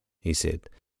on," he said,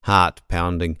 heart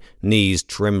pounding, knees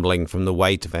trembling from the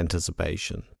weight of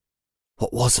anticipation.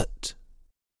 What was it?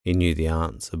 He knew the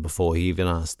answer before he even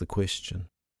asked the question.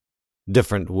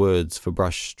 Different words for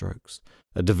brush strokes,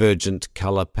 a divergent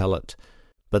colour palette,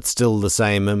 but still the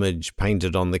same image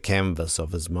painted on the canvas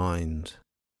of his mind.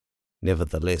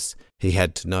 Nevertheless, he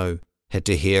had to know, had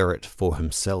to hear it for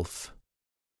himself.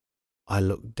 I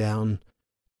looked down,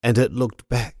 and it looked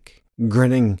back,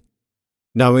 grinning,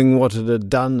 knowing what it had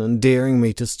done and daring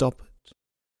me to stop it.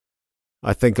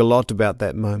 I think a lot about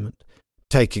that moment,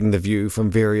 taking the view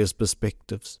from various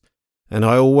perspectives, and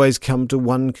I always come to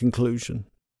one conclusion.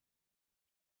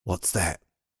 What's that?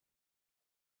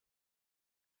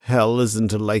 Hell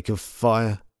isn't a lake of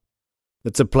fire.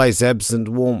 It's a place absent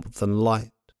warmth and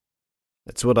light.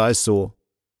 That's what I saw.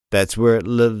 That's where it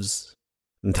lives,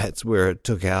 and that's where it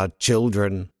took our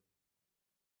children.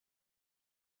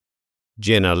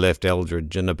 Jenna left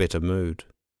Eldridge in a better mood.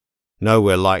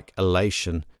 Nowhere like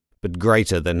elation, but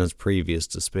greater than his previous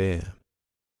despair.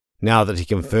 Now that he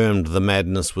confirmed the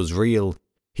madness was real,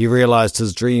 he realized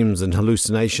his dreams and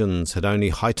hallucinations had only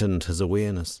heightened his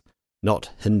awareness,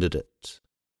 not hindered it.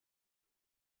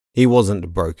 He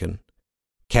wasn't broken.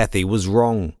 Kathy was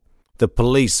wrong. The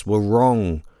police were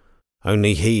wrong.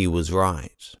 Only he was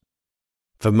right.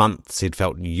 For months he'd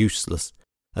felt useless,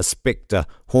 a spectre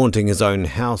haunting his own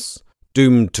house,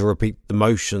 doomed to repeat the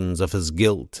motions of his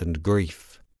guilt and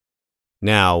grief.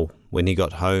 Now, when he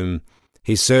got home,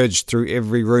 he surged through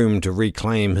every room to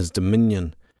reclaim his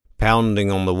dominion, pounding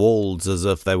on the walls as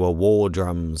if they were war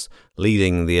drums,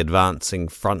 leading the advancing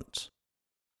front.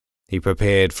 He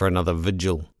prepared for another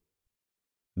vigil.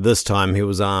 This time he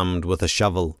was armed with a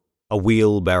shovel, a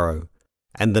wheelbarrow,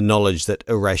 and the knowledge that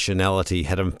irrationality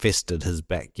had infested his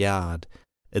backyard,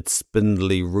 its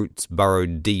spindly roots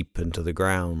burrowed deep into the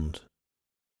ground.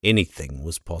 Anything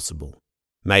was possible.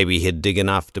 Maybe he'd dig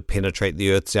enough to penetrate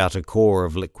the Earth's outer core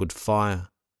of liquid fire.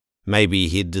 Maybe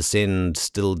he'd descend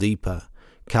still deeper,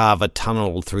 carve a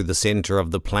tunnel through the center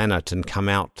of the planet and come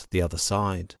out the other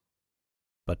side.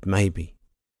 But maybe,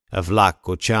 if luck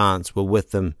or chance were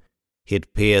with him,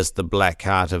 he'd pierce the black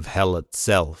heart of hell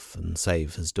itself and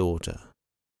save his daughter.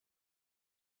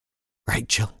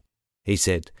 "Rachel," he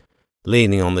said,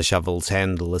 leaning on the shovel's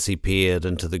handle as he peered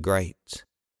into the grate.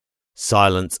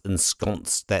 Silence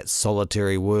ensconced that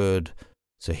solitary word,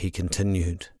 so he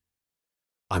continued,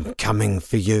 "I'm coming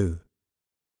for you."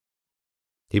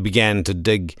 He began to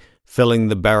dig, filling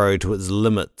the barrow to its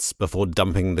limits before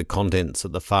dumping the contents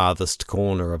at the farthest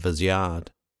corner of his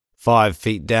yard. 5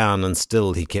 feet down, and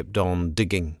still he kept on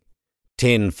digging.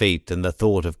 10 feet, and the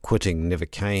thought of quitting never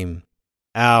came.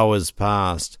 Hours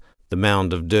passed. The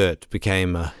mound of dirt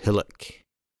became a hillock.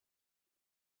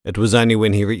 It was only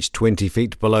when he reached 20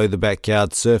 feet below the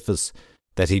backyard surface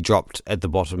that he dropped at the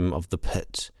bottom of the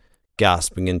pit,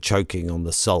 gasping and choking on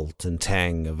the salt and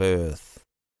tang of earth.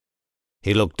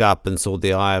 He looked up and saw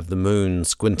the eye of the moon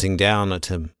squinting down at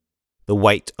him. The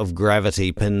weight of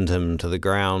gravity pinned him to the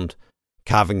ground,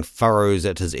 carving furrows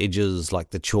at his edges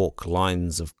like the chalk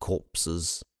lines of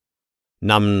corpses.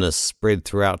 Numbness spread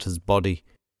throughout his body,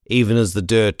 even as the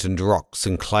dirt and rocks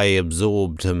and clay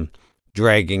absorbed him,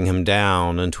 dragging him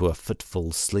down into a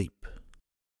fitful sleep.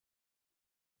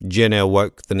 Jenna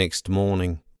woke the next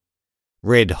morning.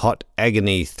 Red-hot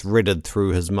agony threaded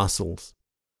through his muscles.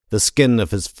 The skin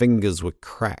of his fingers were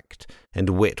cracked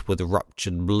and wet with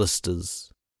ruptured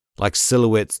blisters. Like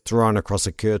silhouettes thrown across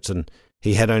a curtain,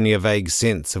 he had only a vague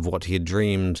sense of what he had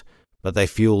dreamed, but they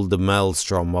fueled the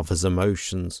maelstrom of his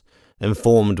emotions,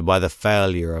 informed by the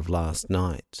failure of last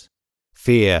night.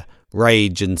 Fear,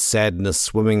 rage, and sadness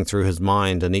swimming through his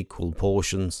mind in equal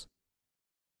portions.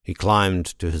 He climbed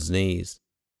to his knees.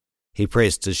 He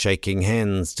pressed his shaking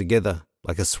hands together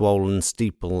like a swollen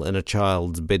steeple in a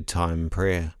child's bedtime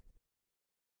prayer.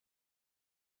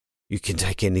 "You can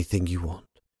take anything you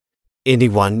want,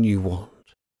 anyone you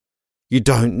want. You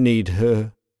don't need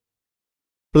her.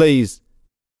 Please,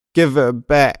 give her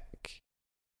back."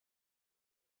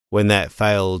 When that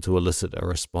failed to elicit a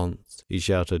response, he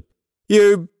shouted,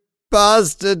 "You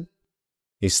bastard!"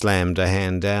 He slammed a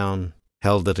hand down,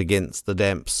 held it against the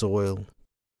damp soil.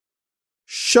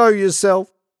 "Show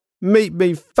yourself! Meet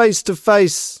me face to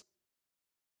face!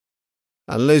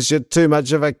 Unless you're too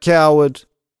much of a coward."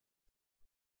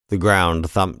 The ground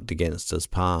thumped against his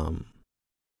palm.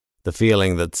 The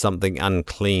feeling that something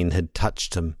unclean had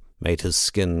touched him made his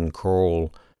skin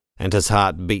crawl, and his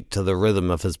heart beat to the rhythm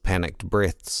of his panicked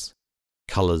breaths.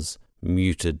 Colours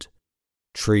muted.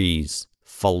 Trees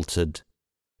faltered.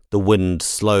 The wind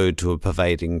slowed to a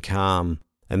pervading calm,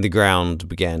 and the ground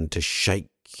began to shake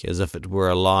as if it were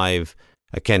alive,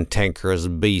 a cantankerous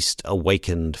beast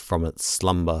awakened from its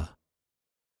slumber.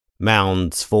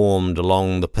 Mounds formed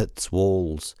along the pit's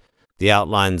walls, the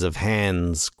outlines of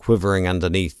hands quivering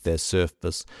underneath their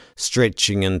surface,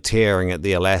 stretching and tearing at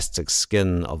the elastic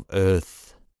skin of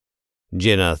earth.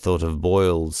 Jenna thought of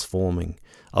boils forming,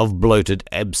 of bloated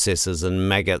abscesses and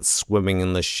maggots swimming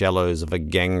in the shallows of a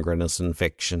gangrenous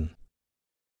infection.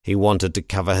 He wanted to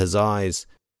cover his eyes,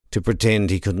 to pretend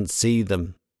he couldn't see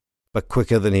them, but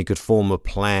quicker than he could form a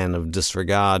plan of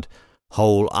disregard,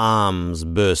 whole arms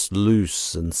burst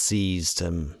loose and seized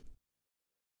him.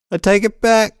 "I take it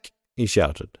back," he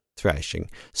shouted, thrashing,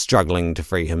 struggling to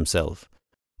free himself.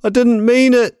 "I didn't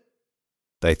mean it."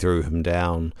 They threw him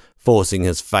down, forcing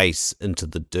his face into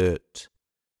the dirt.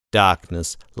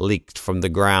 Darkness leaked from the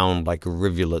ground like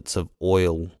rivulets of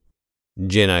oil.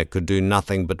 Jenna could do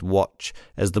nothing but watch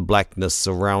as the blackness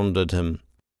surrounded him,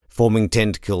 forming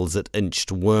tentacles that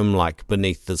inched worm-like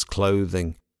beneath his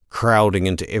clothing, crowding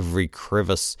into every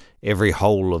crevice, every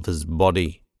hole of his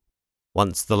body.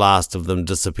 Once the last of them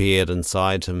disappeared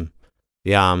inside him,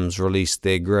 the arms released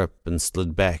their grip and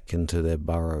slid back into their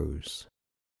burrows.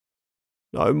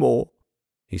 "No more,"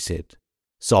 he said,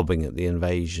 sobbing at the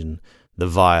invasion, the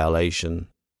violation.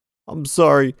 "I'm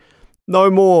sorry.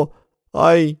 No more.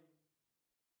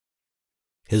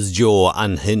 His jaw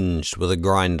unhinged with a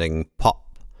grinding pop.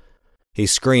 He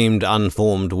screamed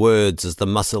unformed words as the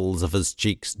muscles of his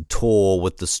cheeks tore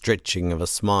with the stretching of a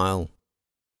smile.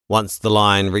 Once the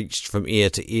line reached from ear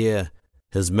to ear,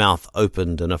 his mouth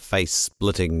opened in a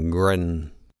face-splitting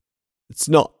grin. "It's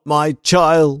not my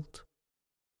child."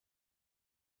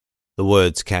 The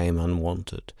words came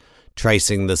unwanted,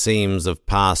 tracing the seams of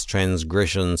past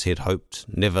transgressions he'd hoped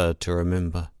never to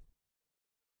remember.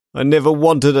 "I never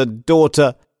wanted a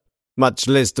daughter, much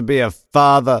less to be a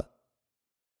father."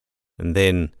 And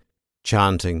then,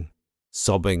 chanting,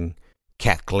 sobbing,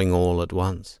 cackling all at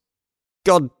once.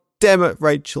 "God damn it,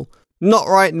 Rachel, not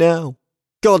right now.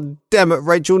 God damn it,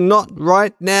 Rachel, not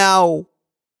right now."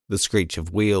 The screech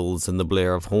of wheels and the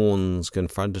blare of horns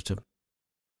confronted him.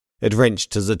 It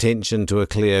wrenched his attention to a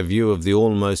clear view of the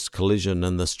almost collision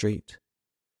in the street.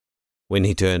 When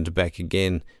he turned back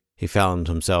again, he found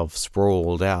himself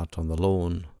sprawled out on the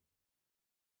lawn.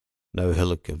 No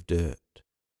hillock of dirt.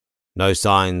 No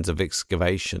signs of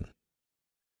excavation.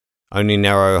 Only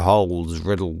narrow holes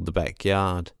riddled the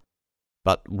backyard,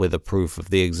 but whether proof of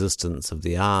the existence of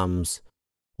the arms,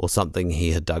 or something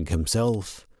he had dug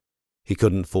himself, he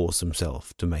couldn't force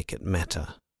himself to make it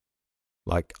matter.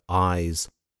 Like eyes,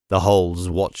 the holes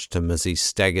watched him as he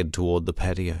staggered toward the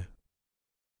patio.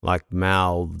 Like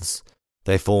mouths,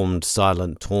 they formed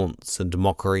silent taunts and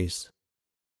mockeries.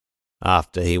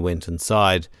 After he went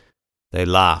inside, they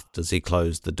laughed as he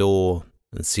closed the door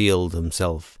and sealed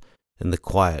himself in the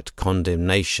quiet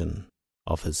condemnation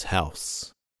of his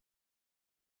house.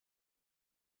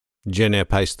 Jenna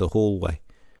paced the hallway,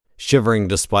 shivering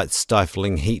despite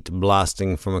stifling heat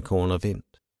blasting from a corner vent.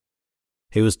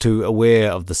 He was too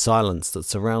aware of the silence that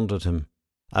surrounded him,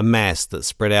 a mass that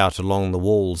spread out along the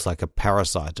walls like a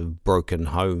parasite of broken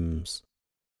homes.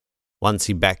 Once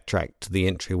he backtracked to the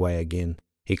entryway again,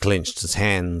 he clenched his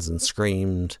hands and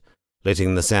screamed,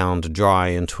 letting the sound dry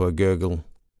into a gurgle.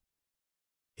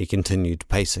 He continued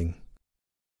pacing.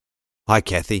 "Hi,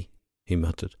 Kathy," he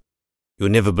muttered. "You'll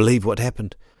never believe what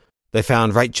happened. They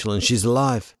found Rachel and she's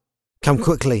alive. Come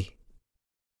quickly."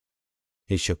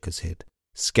 He shook his head,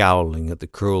 scowling at the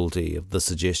cruelty of the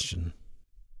suggestion.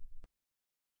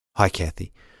 "Hi,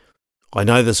 Kathy. I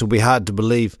know this will be hard to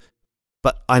believe,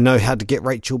 but I know how to get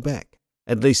Rachel back.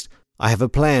 At least I have a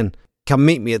plan. Come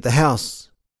meet me at the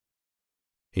house."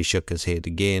 He shook his head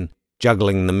again,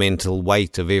 juggling the mental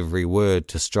weight of every word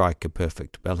to strike a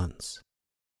perfect balance.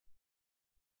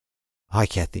 "Hi,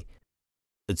 Kathy.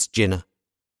 It's Jenna.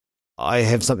 I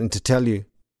have something to tell you.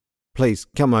 Please,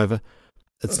 come over.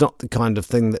 It's not the kind of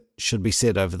thing that should be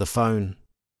said over the phone."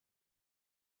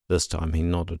 This time he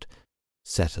nodded,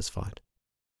 satisfied.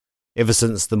 Ever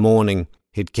since the morning,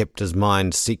 he'd kept his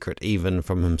mind secret even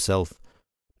from himself,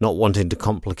 not wanting to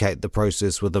complicate the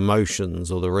process with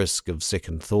emotions or the risk of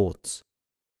second thoughts.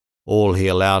 All he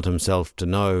allowed himself to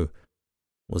know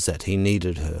was that he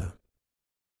needed her.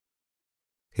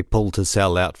 He pulled his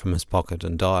cell out from his pocket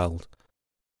and dialed.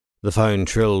 The phone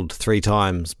trilled 3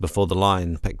 times before the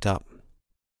line picked up.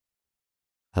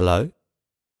 "Hello?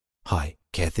 Hi,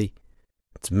 Kathy.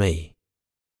 It's me."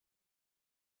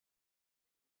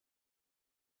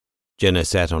 Jenna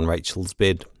sat on Rachel's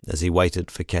bed as he waited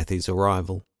for Kathy's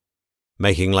arrival,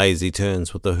 making lazy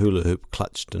turns with the hula hoop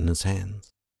clutched in his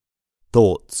hands.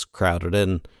 Thoughts crowded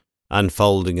in,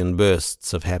 unfolding in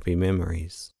bursts of happy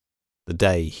memories. the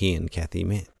day he and Kathy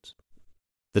met,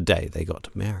 the day they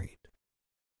got married,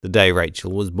 the day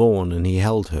Rachel was born and he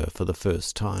held her for the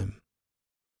first time.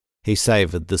 He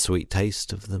savoured the sweet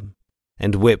taste of them,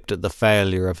 and wept at the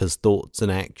failure of his thoughts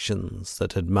and actions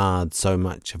that had marred so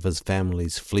much of his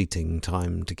family's fleeting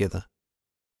time together.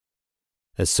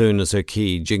 As soon as her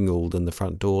key jingled in the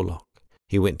front door lock,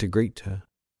 he went to greet her.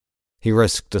 He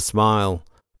risked a smile,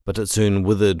 but it soon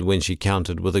withered when she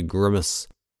countered with a grimace,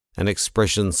 an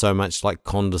expression so much like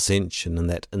condescension in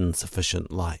that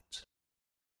insufficient light.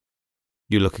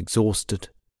 "You look exhausted,"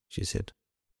 she said.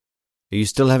 "Are you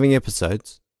still having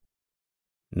episodes?"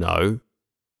 "No."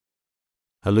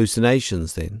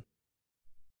 "Hallucinations, then?"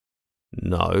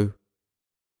 "No.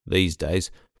 These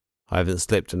days, I haven't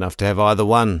slept enough to have either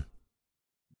one."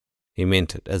 He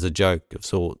meant it as a joke of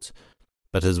sorts,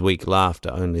 but his weak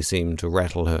laughter only seemed to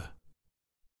rattle her.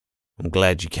 "I'm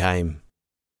glad you came.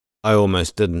 I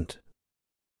almost didn't."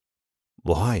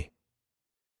 "Why?"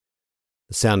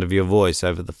 "The sound of your voice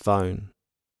over the phone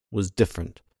was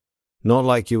different, not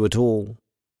like you at all."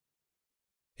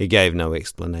 He gave no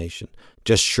explanation,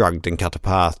 just shrugged and cut a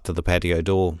path to the patio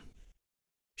door.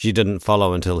 She didn't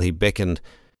follow until he beckoned,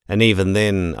 and even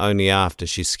then only after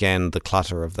she scanned the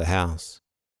clutter of the house.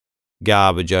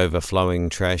 Garbage overflowing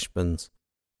trash bins,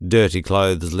 dirty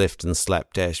clothes left in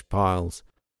slapdash piles,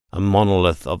 a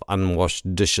monolith of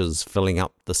unwashed dishes filling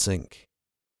up the sink.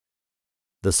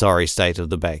 The sorry state of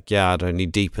the backyard only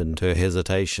deepened her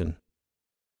hesitation.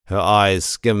 Her eyes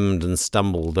skimmed and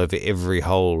stumbled over every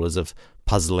hole as if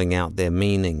puzzling out their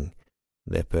meaning,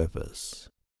 their purpose.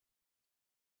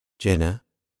 "Jenna,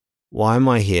 why am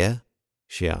I here?"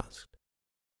 she asked.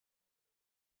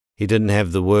 He didn't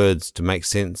have the words to make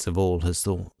sense of all his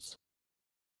thoughts.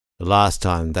 The last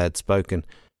time they'd spoken,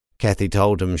 Kathy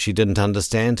told him she didn't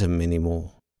understand him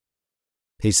anymore.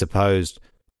 He supposed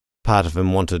part of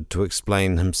him wanted to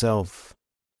explain himself,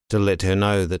 to let her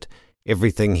know that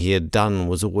everything he had done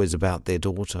was always about their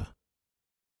daughter.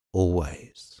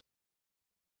 Always.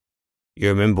 "You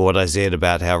remember what I said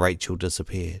about how Rachel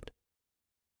disappeared?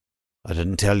 I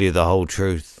didn't tell you the whole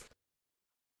truth."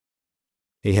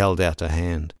 He held out a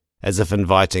hand, as if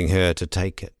inviting her to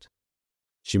take it.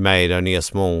 She made only a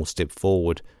small step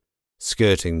forward,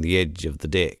 skirting the edge of the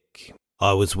deck.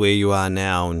 "I was where you are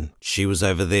now, and she was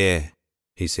over there,"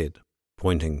 he said,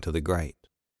 pointing to the grate.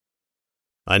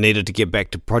 "I needed to get back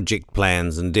to project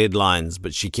plans and deadlines,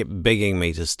 but she kept begging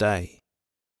me to stay.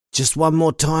 'Just one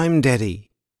more time, Daddy.'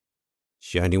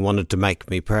 She only wanted to make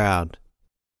me proud.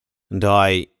 And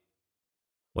I—"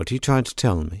 "What are you trying to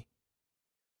tell me?"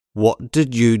 "What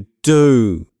did you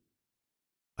do?"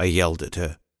 I yelled at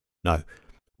her. No,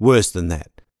 worse than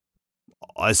that.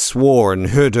 I swore and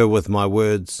hurt her with my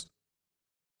words.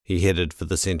 He headed for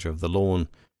the centre of the lawn,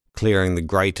 clearing the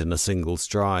grate in a single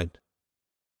stride.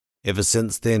 Ever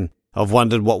since then, I've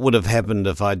wondered what would have happened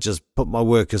if I'd just put my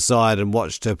work aside and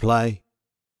watched her play.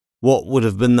 What would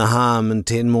have been the harm in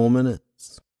 10 more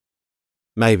minutes?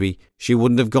 Maybe she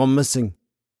wouldn't have gone missing.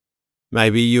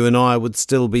 Maybe you and I would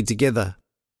still be together.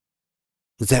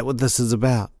 Is that what this is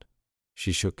about?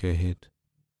 She shook her head.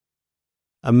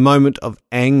 A moment of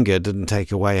anger didn't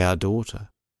take away our daughter.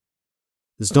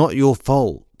 It's not your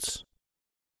fault.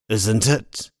 Isn't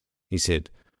it? He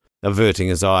said, averting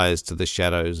his eyes to the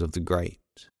shadows of the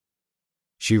grate.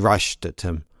 She rushed at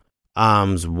him,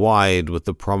 arms wide with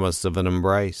the promise of an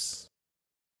embrace.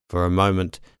 For a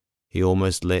moment he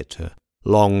almost let her,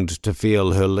 longed to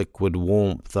feel her liquid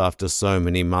warmth after so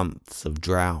many months of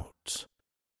drought.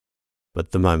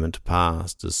 But the moment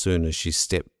passed as soon as she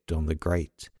stepped on the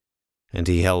grate, and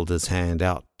he held his hand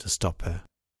out to stop her.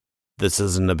 This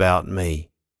isn't about me.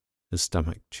 His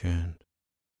stomach churned.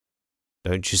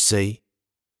 Don't you see?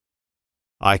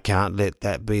 I can't let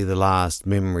that be the last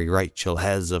memory Rachel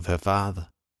has of her father.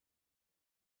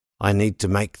 I need to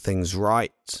make things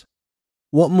right.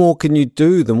 What more can you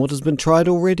do than what has been tried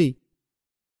already?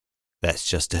 That's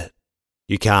just it.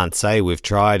 You can't say we've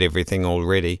tried everything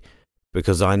already,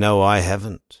 because I know I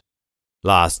haven't.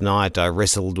 Last night I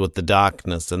wrestled with the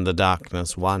darkness, and the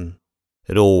darkness won.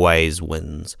 It always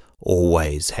wins,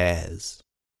 always has.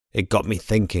 It got me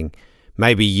thinking,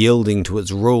 maybe yielding to its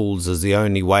rules is the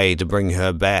only way to bring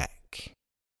her back.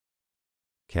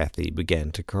 Kathy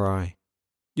began to cry.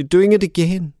 You're doing it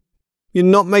again. You're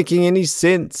not making any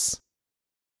sense.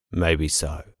 Maybe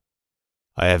so.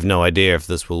 I have no idea if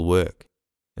this will work,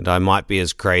 and I might be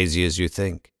as crazy as you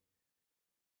think.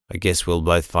 I guess we'll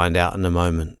both find out in a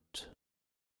moment.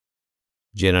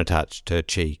 Jenna touched her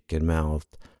cheek and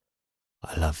mouthed,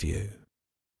 I love you.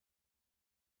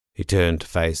 He turned to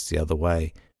face the other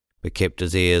way, but kept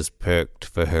his ears perked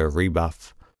for her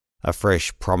rebuff, a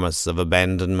fresh promise of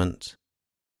abandonment.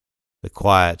 The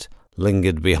quiet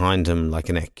lingered behind him like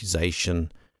an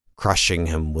accusation, crushing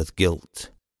him with guilt.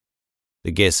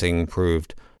 The guessing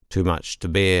proved too much to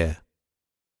bear,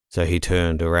 so he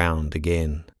turned around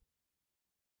again.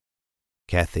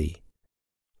 Kathy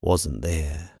wasn't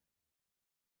there.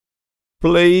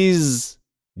 "Please,"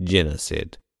 Jenna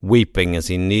said, weeping as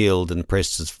he kneeled and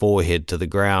pressed his forehead to the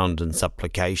ground in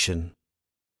supplication.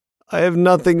 "I have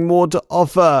nothing more to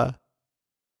offer."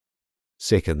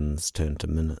 Seconds turned to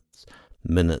minutes,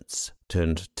 minutes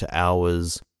turned to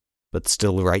hours, but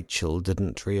still Rachel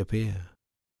didn't reappear.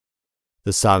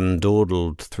 The sun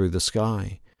dawdled through the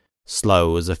sky,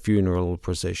 slow as a funeral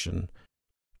procession,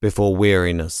 before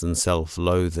weariness and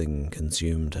self-loathing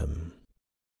consumed him.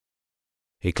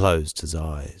 He closed his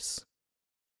eyes.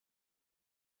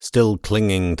 Still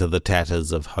clinging to the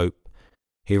tatters of hope,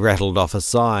 he rattled off a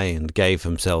sigh and gave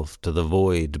himself to the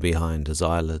void behind his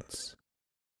eyelids.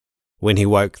 When he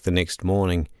woke the next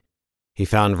morning, he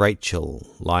found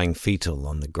Rachel lying fetal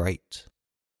on the grate.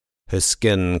 Her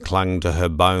skin clung to her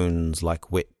bones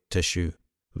like wet tissue,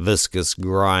 viscous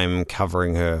grime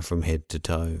covering her from head to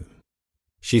toe.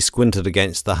 She squinted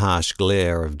against the harsh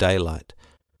glare of daylight,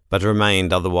 but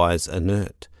remained otherwise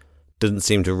inert, didn't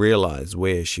seem to realize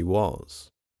where she was.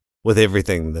 With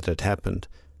everything that had happened,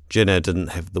 Jenna didn't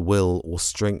have the will or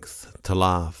strength to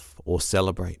laugh or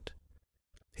celebrate.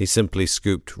 He simply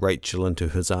scooped Rachel into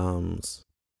his arms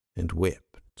and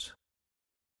wept.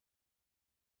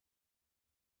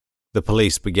 The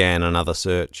police began another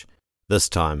search, this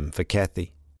time for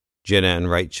Kathy. Jenna and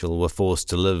Rachel were forced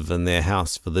to live in their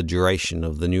house for the duration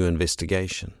of the new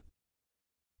investigation.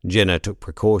 Jenna took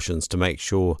precautions to make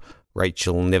sure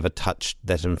Rachel never touched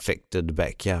that infected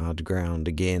backyard ground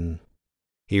again.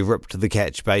 He ripped the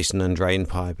catch basin and drain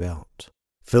pipe out,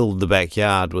 filled the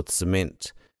backyard with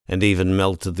cement, and even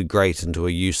melted the grate into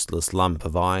a useless lump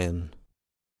of iron.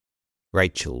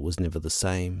 Rachel was never the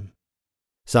same.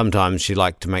 Sometimes she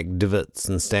liked to make divots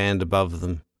and stand above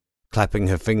them, clapping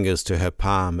her fingers to her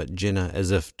palm at Jenna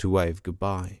as if to wave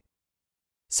goodbye.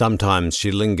 Sometimes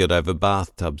she lingered over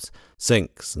bathtubs,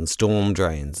 sinks and storm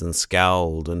drains and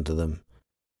scowled into them,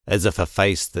 as if a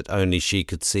face that only she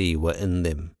could see were in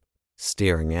them,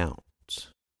 staring out.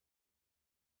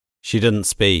 She didn't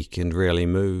speak and rarely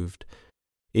moved,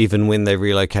 even when they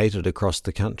relocated across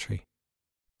the country.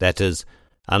 That is,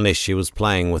 unless she was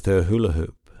playing with her hula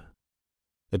hoop.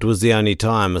 It was the only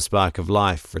time a spark of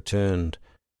life returned,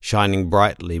 shining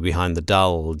brightly behind the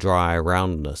dull, dry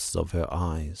roundness of her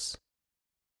eyes.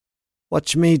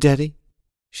 "Watch me, Daddy,"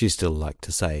 she still liked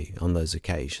to say on those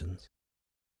occasions.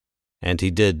 And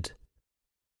he did,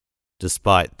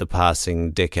 despite the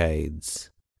passing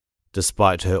decades,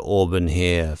 despite her auburn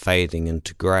hair fading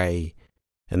into grey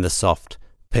and the soft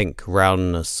pink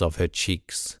roundness of her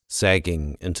cheeks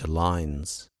sagging into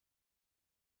lines.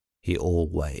 He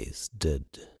always did.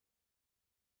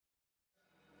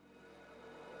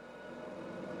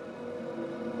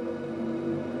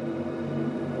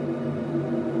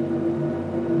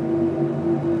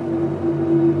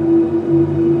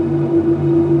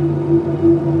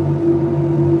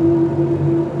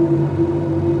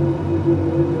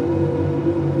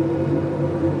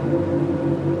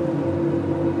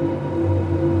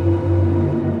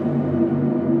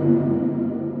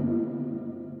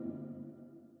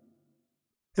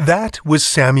 That was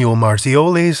Samuel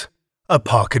Marzioli's A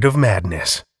Pocket of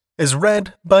Madness, as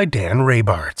read by Dan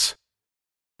Raybarts.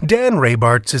 Dan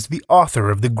Raybarts is the author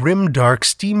of the grim-dark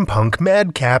steampunk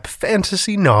madcap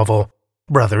fantasy novel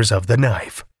Brothers of the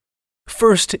Knife,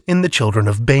 first in the Children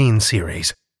of Bane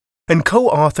series, and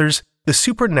co-authors the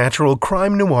supernatural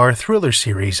crime noir thriller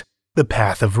series The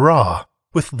Path of Ra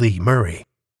with Lee Murray.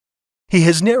 He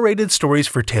has narrated stories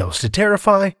for Tales to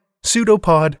Terrify,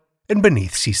 Pseudopod, and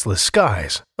Beneath Ceaseless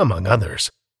Skies, among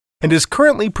others, and is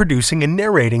currently producing and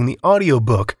narrating the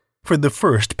audiobook for the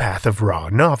first Path of Ra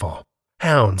novel,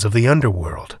 Hounds of the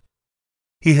Underworld.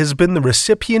 He has been the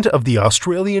recipient of the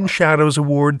Australian Shadows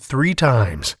Award 3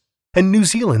 times, and New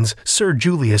Zealand's Sir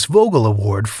Julius Vogel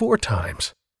Award 4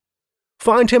 times.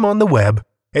 Find him on the web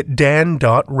at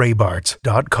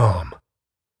dan.raybarts.com.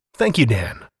 Thank you,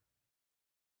 Dan.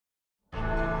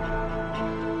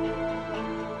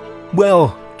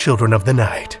 Well, children of the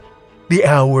night, the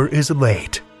hour is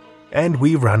late, and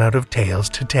we run out of tales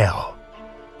to tell.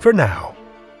 For now.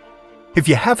 If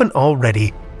you haven't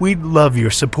already, we'd love your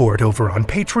support over on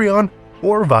Patreon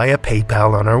or via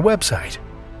PayPal on our website.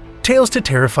 Tales to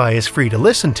Terrify is free to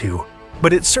listen to,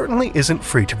 but it certainly isn't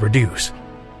free to produce.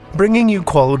 Bringing you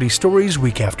quality stories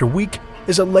week after week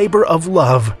is a labor of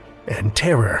love and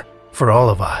terror for all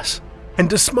of us.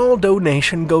 and a small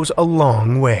donation goes a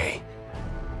long way.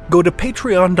 Go to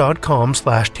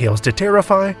patreon.com/Tales to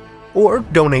Terrify or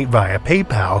donate via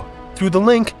PayPal through the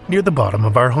link near the bottom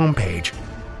of our homepage.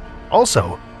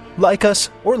 Also, like us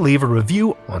or leave a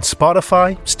review on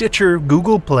Spotify, Stitcher,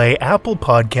 Google Play, Apple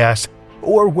Podcasts,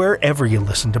 or wherever you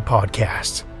listen to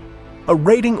podcasts. A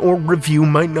rating or review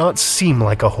might not seem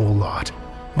like a whole lot,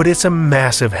 but it's a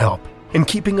massive help in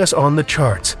keeping us on the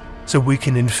charts so we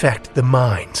can infect the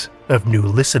minds of new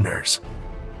listeners.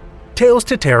 Tales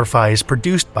to Terrify is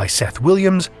produced by Seth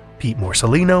Williams, Pete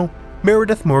Morcellino,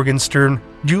 Meredith Morgenstern,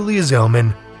 Julia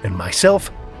Zellman, and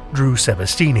myself, Drew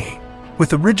Sebastini,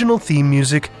 with original theme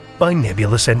music by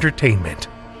Nebulous Entertainment.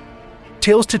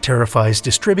 Tales to Terrify is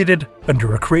distributed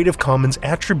under a Creative Commons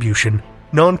Attribution,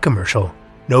 Non-Commercial,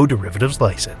 No Derivatives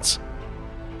license.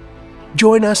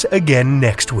 Join us again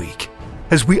next week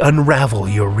as we unravel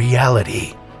your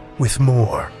reality with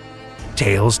more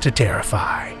Tales to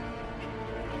Terrify.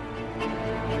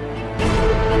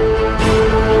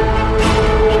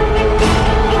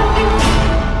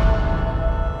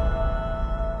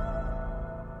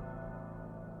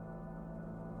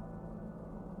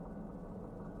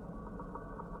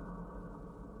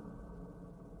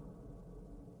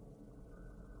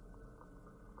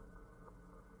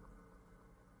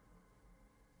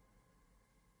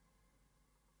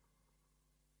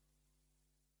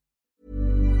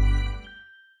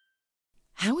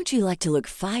 How would you like to look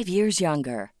 5 years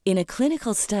younger? In a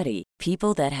clinical study,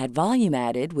 people that had volume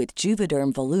added with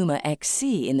Juvederm Voluma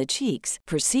XC in the cheeks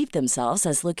perceived themselves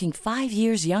as looking 5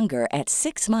 years younger at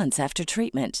 6 months after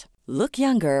treatment. Look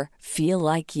younger, feel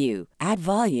like you. Add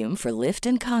volume for lift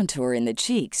and contour in the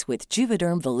cheeks with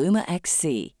Juvederm Voluma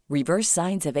XC. Reverse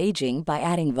signs of aging by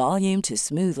adding volume to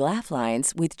smooth laugh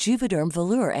lines with Juvederm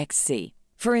Volure XC.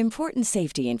 For important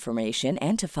safety information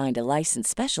and to find a licensed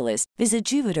specialist, visit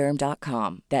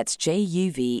Juvederm.com. That's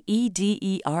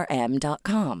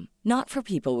JUVEDERM.com. Not for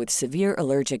people with severe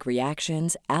allergic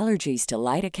reactions, allergies to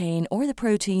lidocaine, or the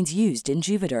proteins used in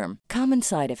Juvederm. Common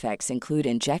side effects include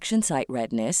injection site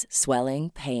redness,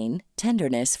 swelling, pain,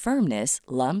 tenderness, firmness,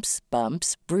 lumps,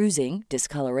 bumps, bruising,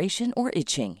 discoloration, or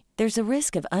itching. There's a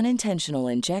risk of unintentional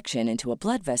injection into a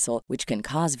blood vessel, which can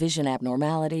cause vision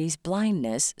abnormalities,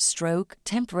 blindness, stroke,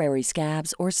 temporary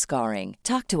scabs, or scarring.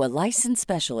 Talk to a licensed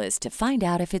specialist to find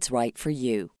out if it's right for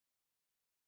you.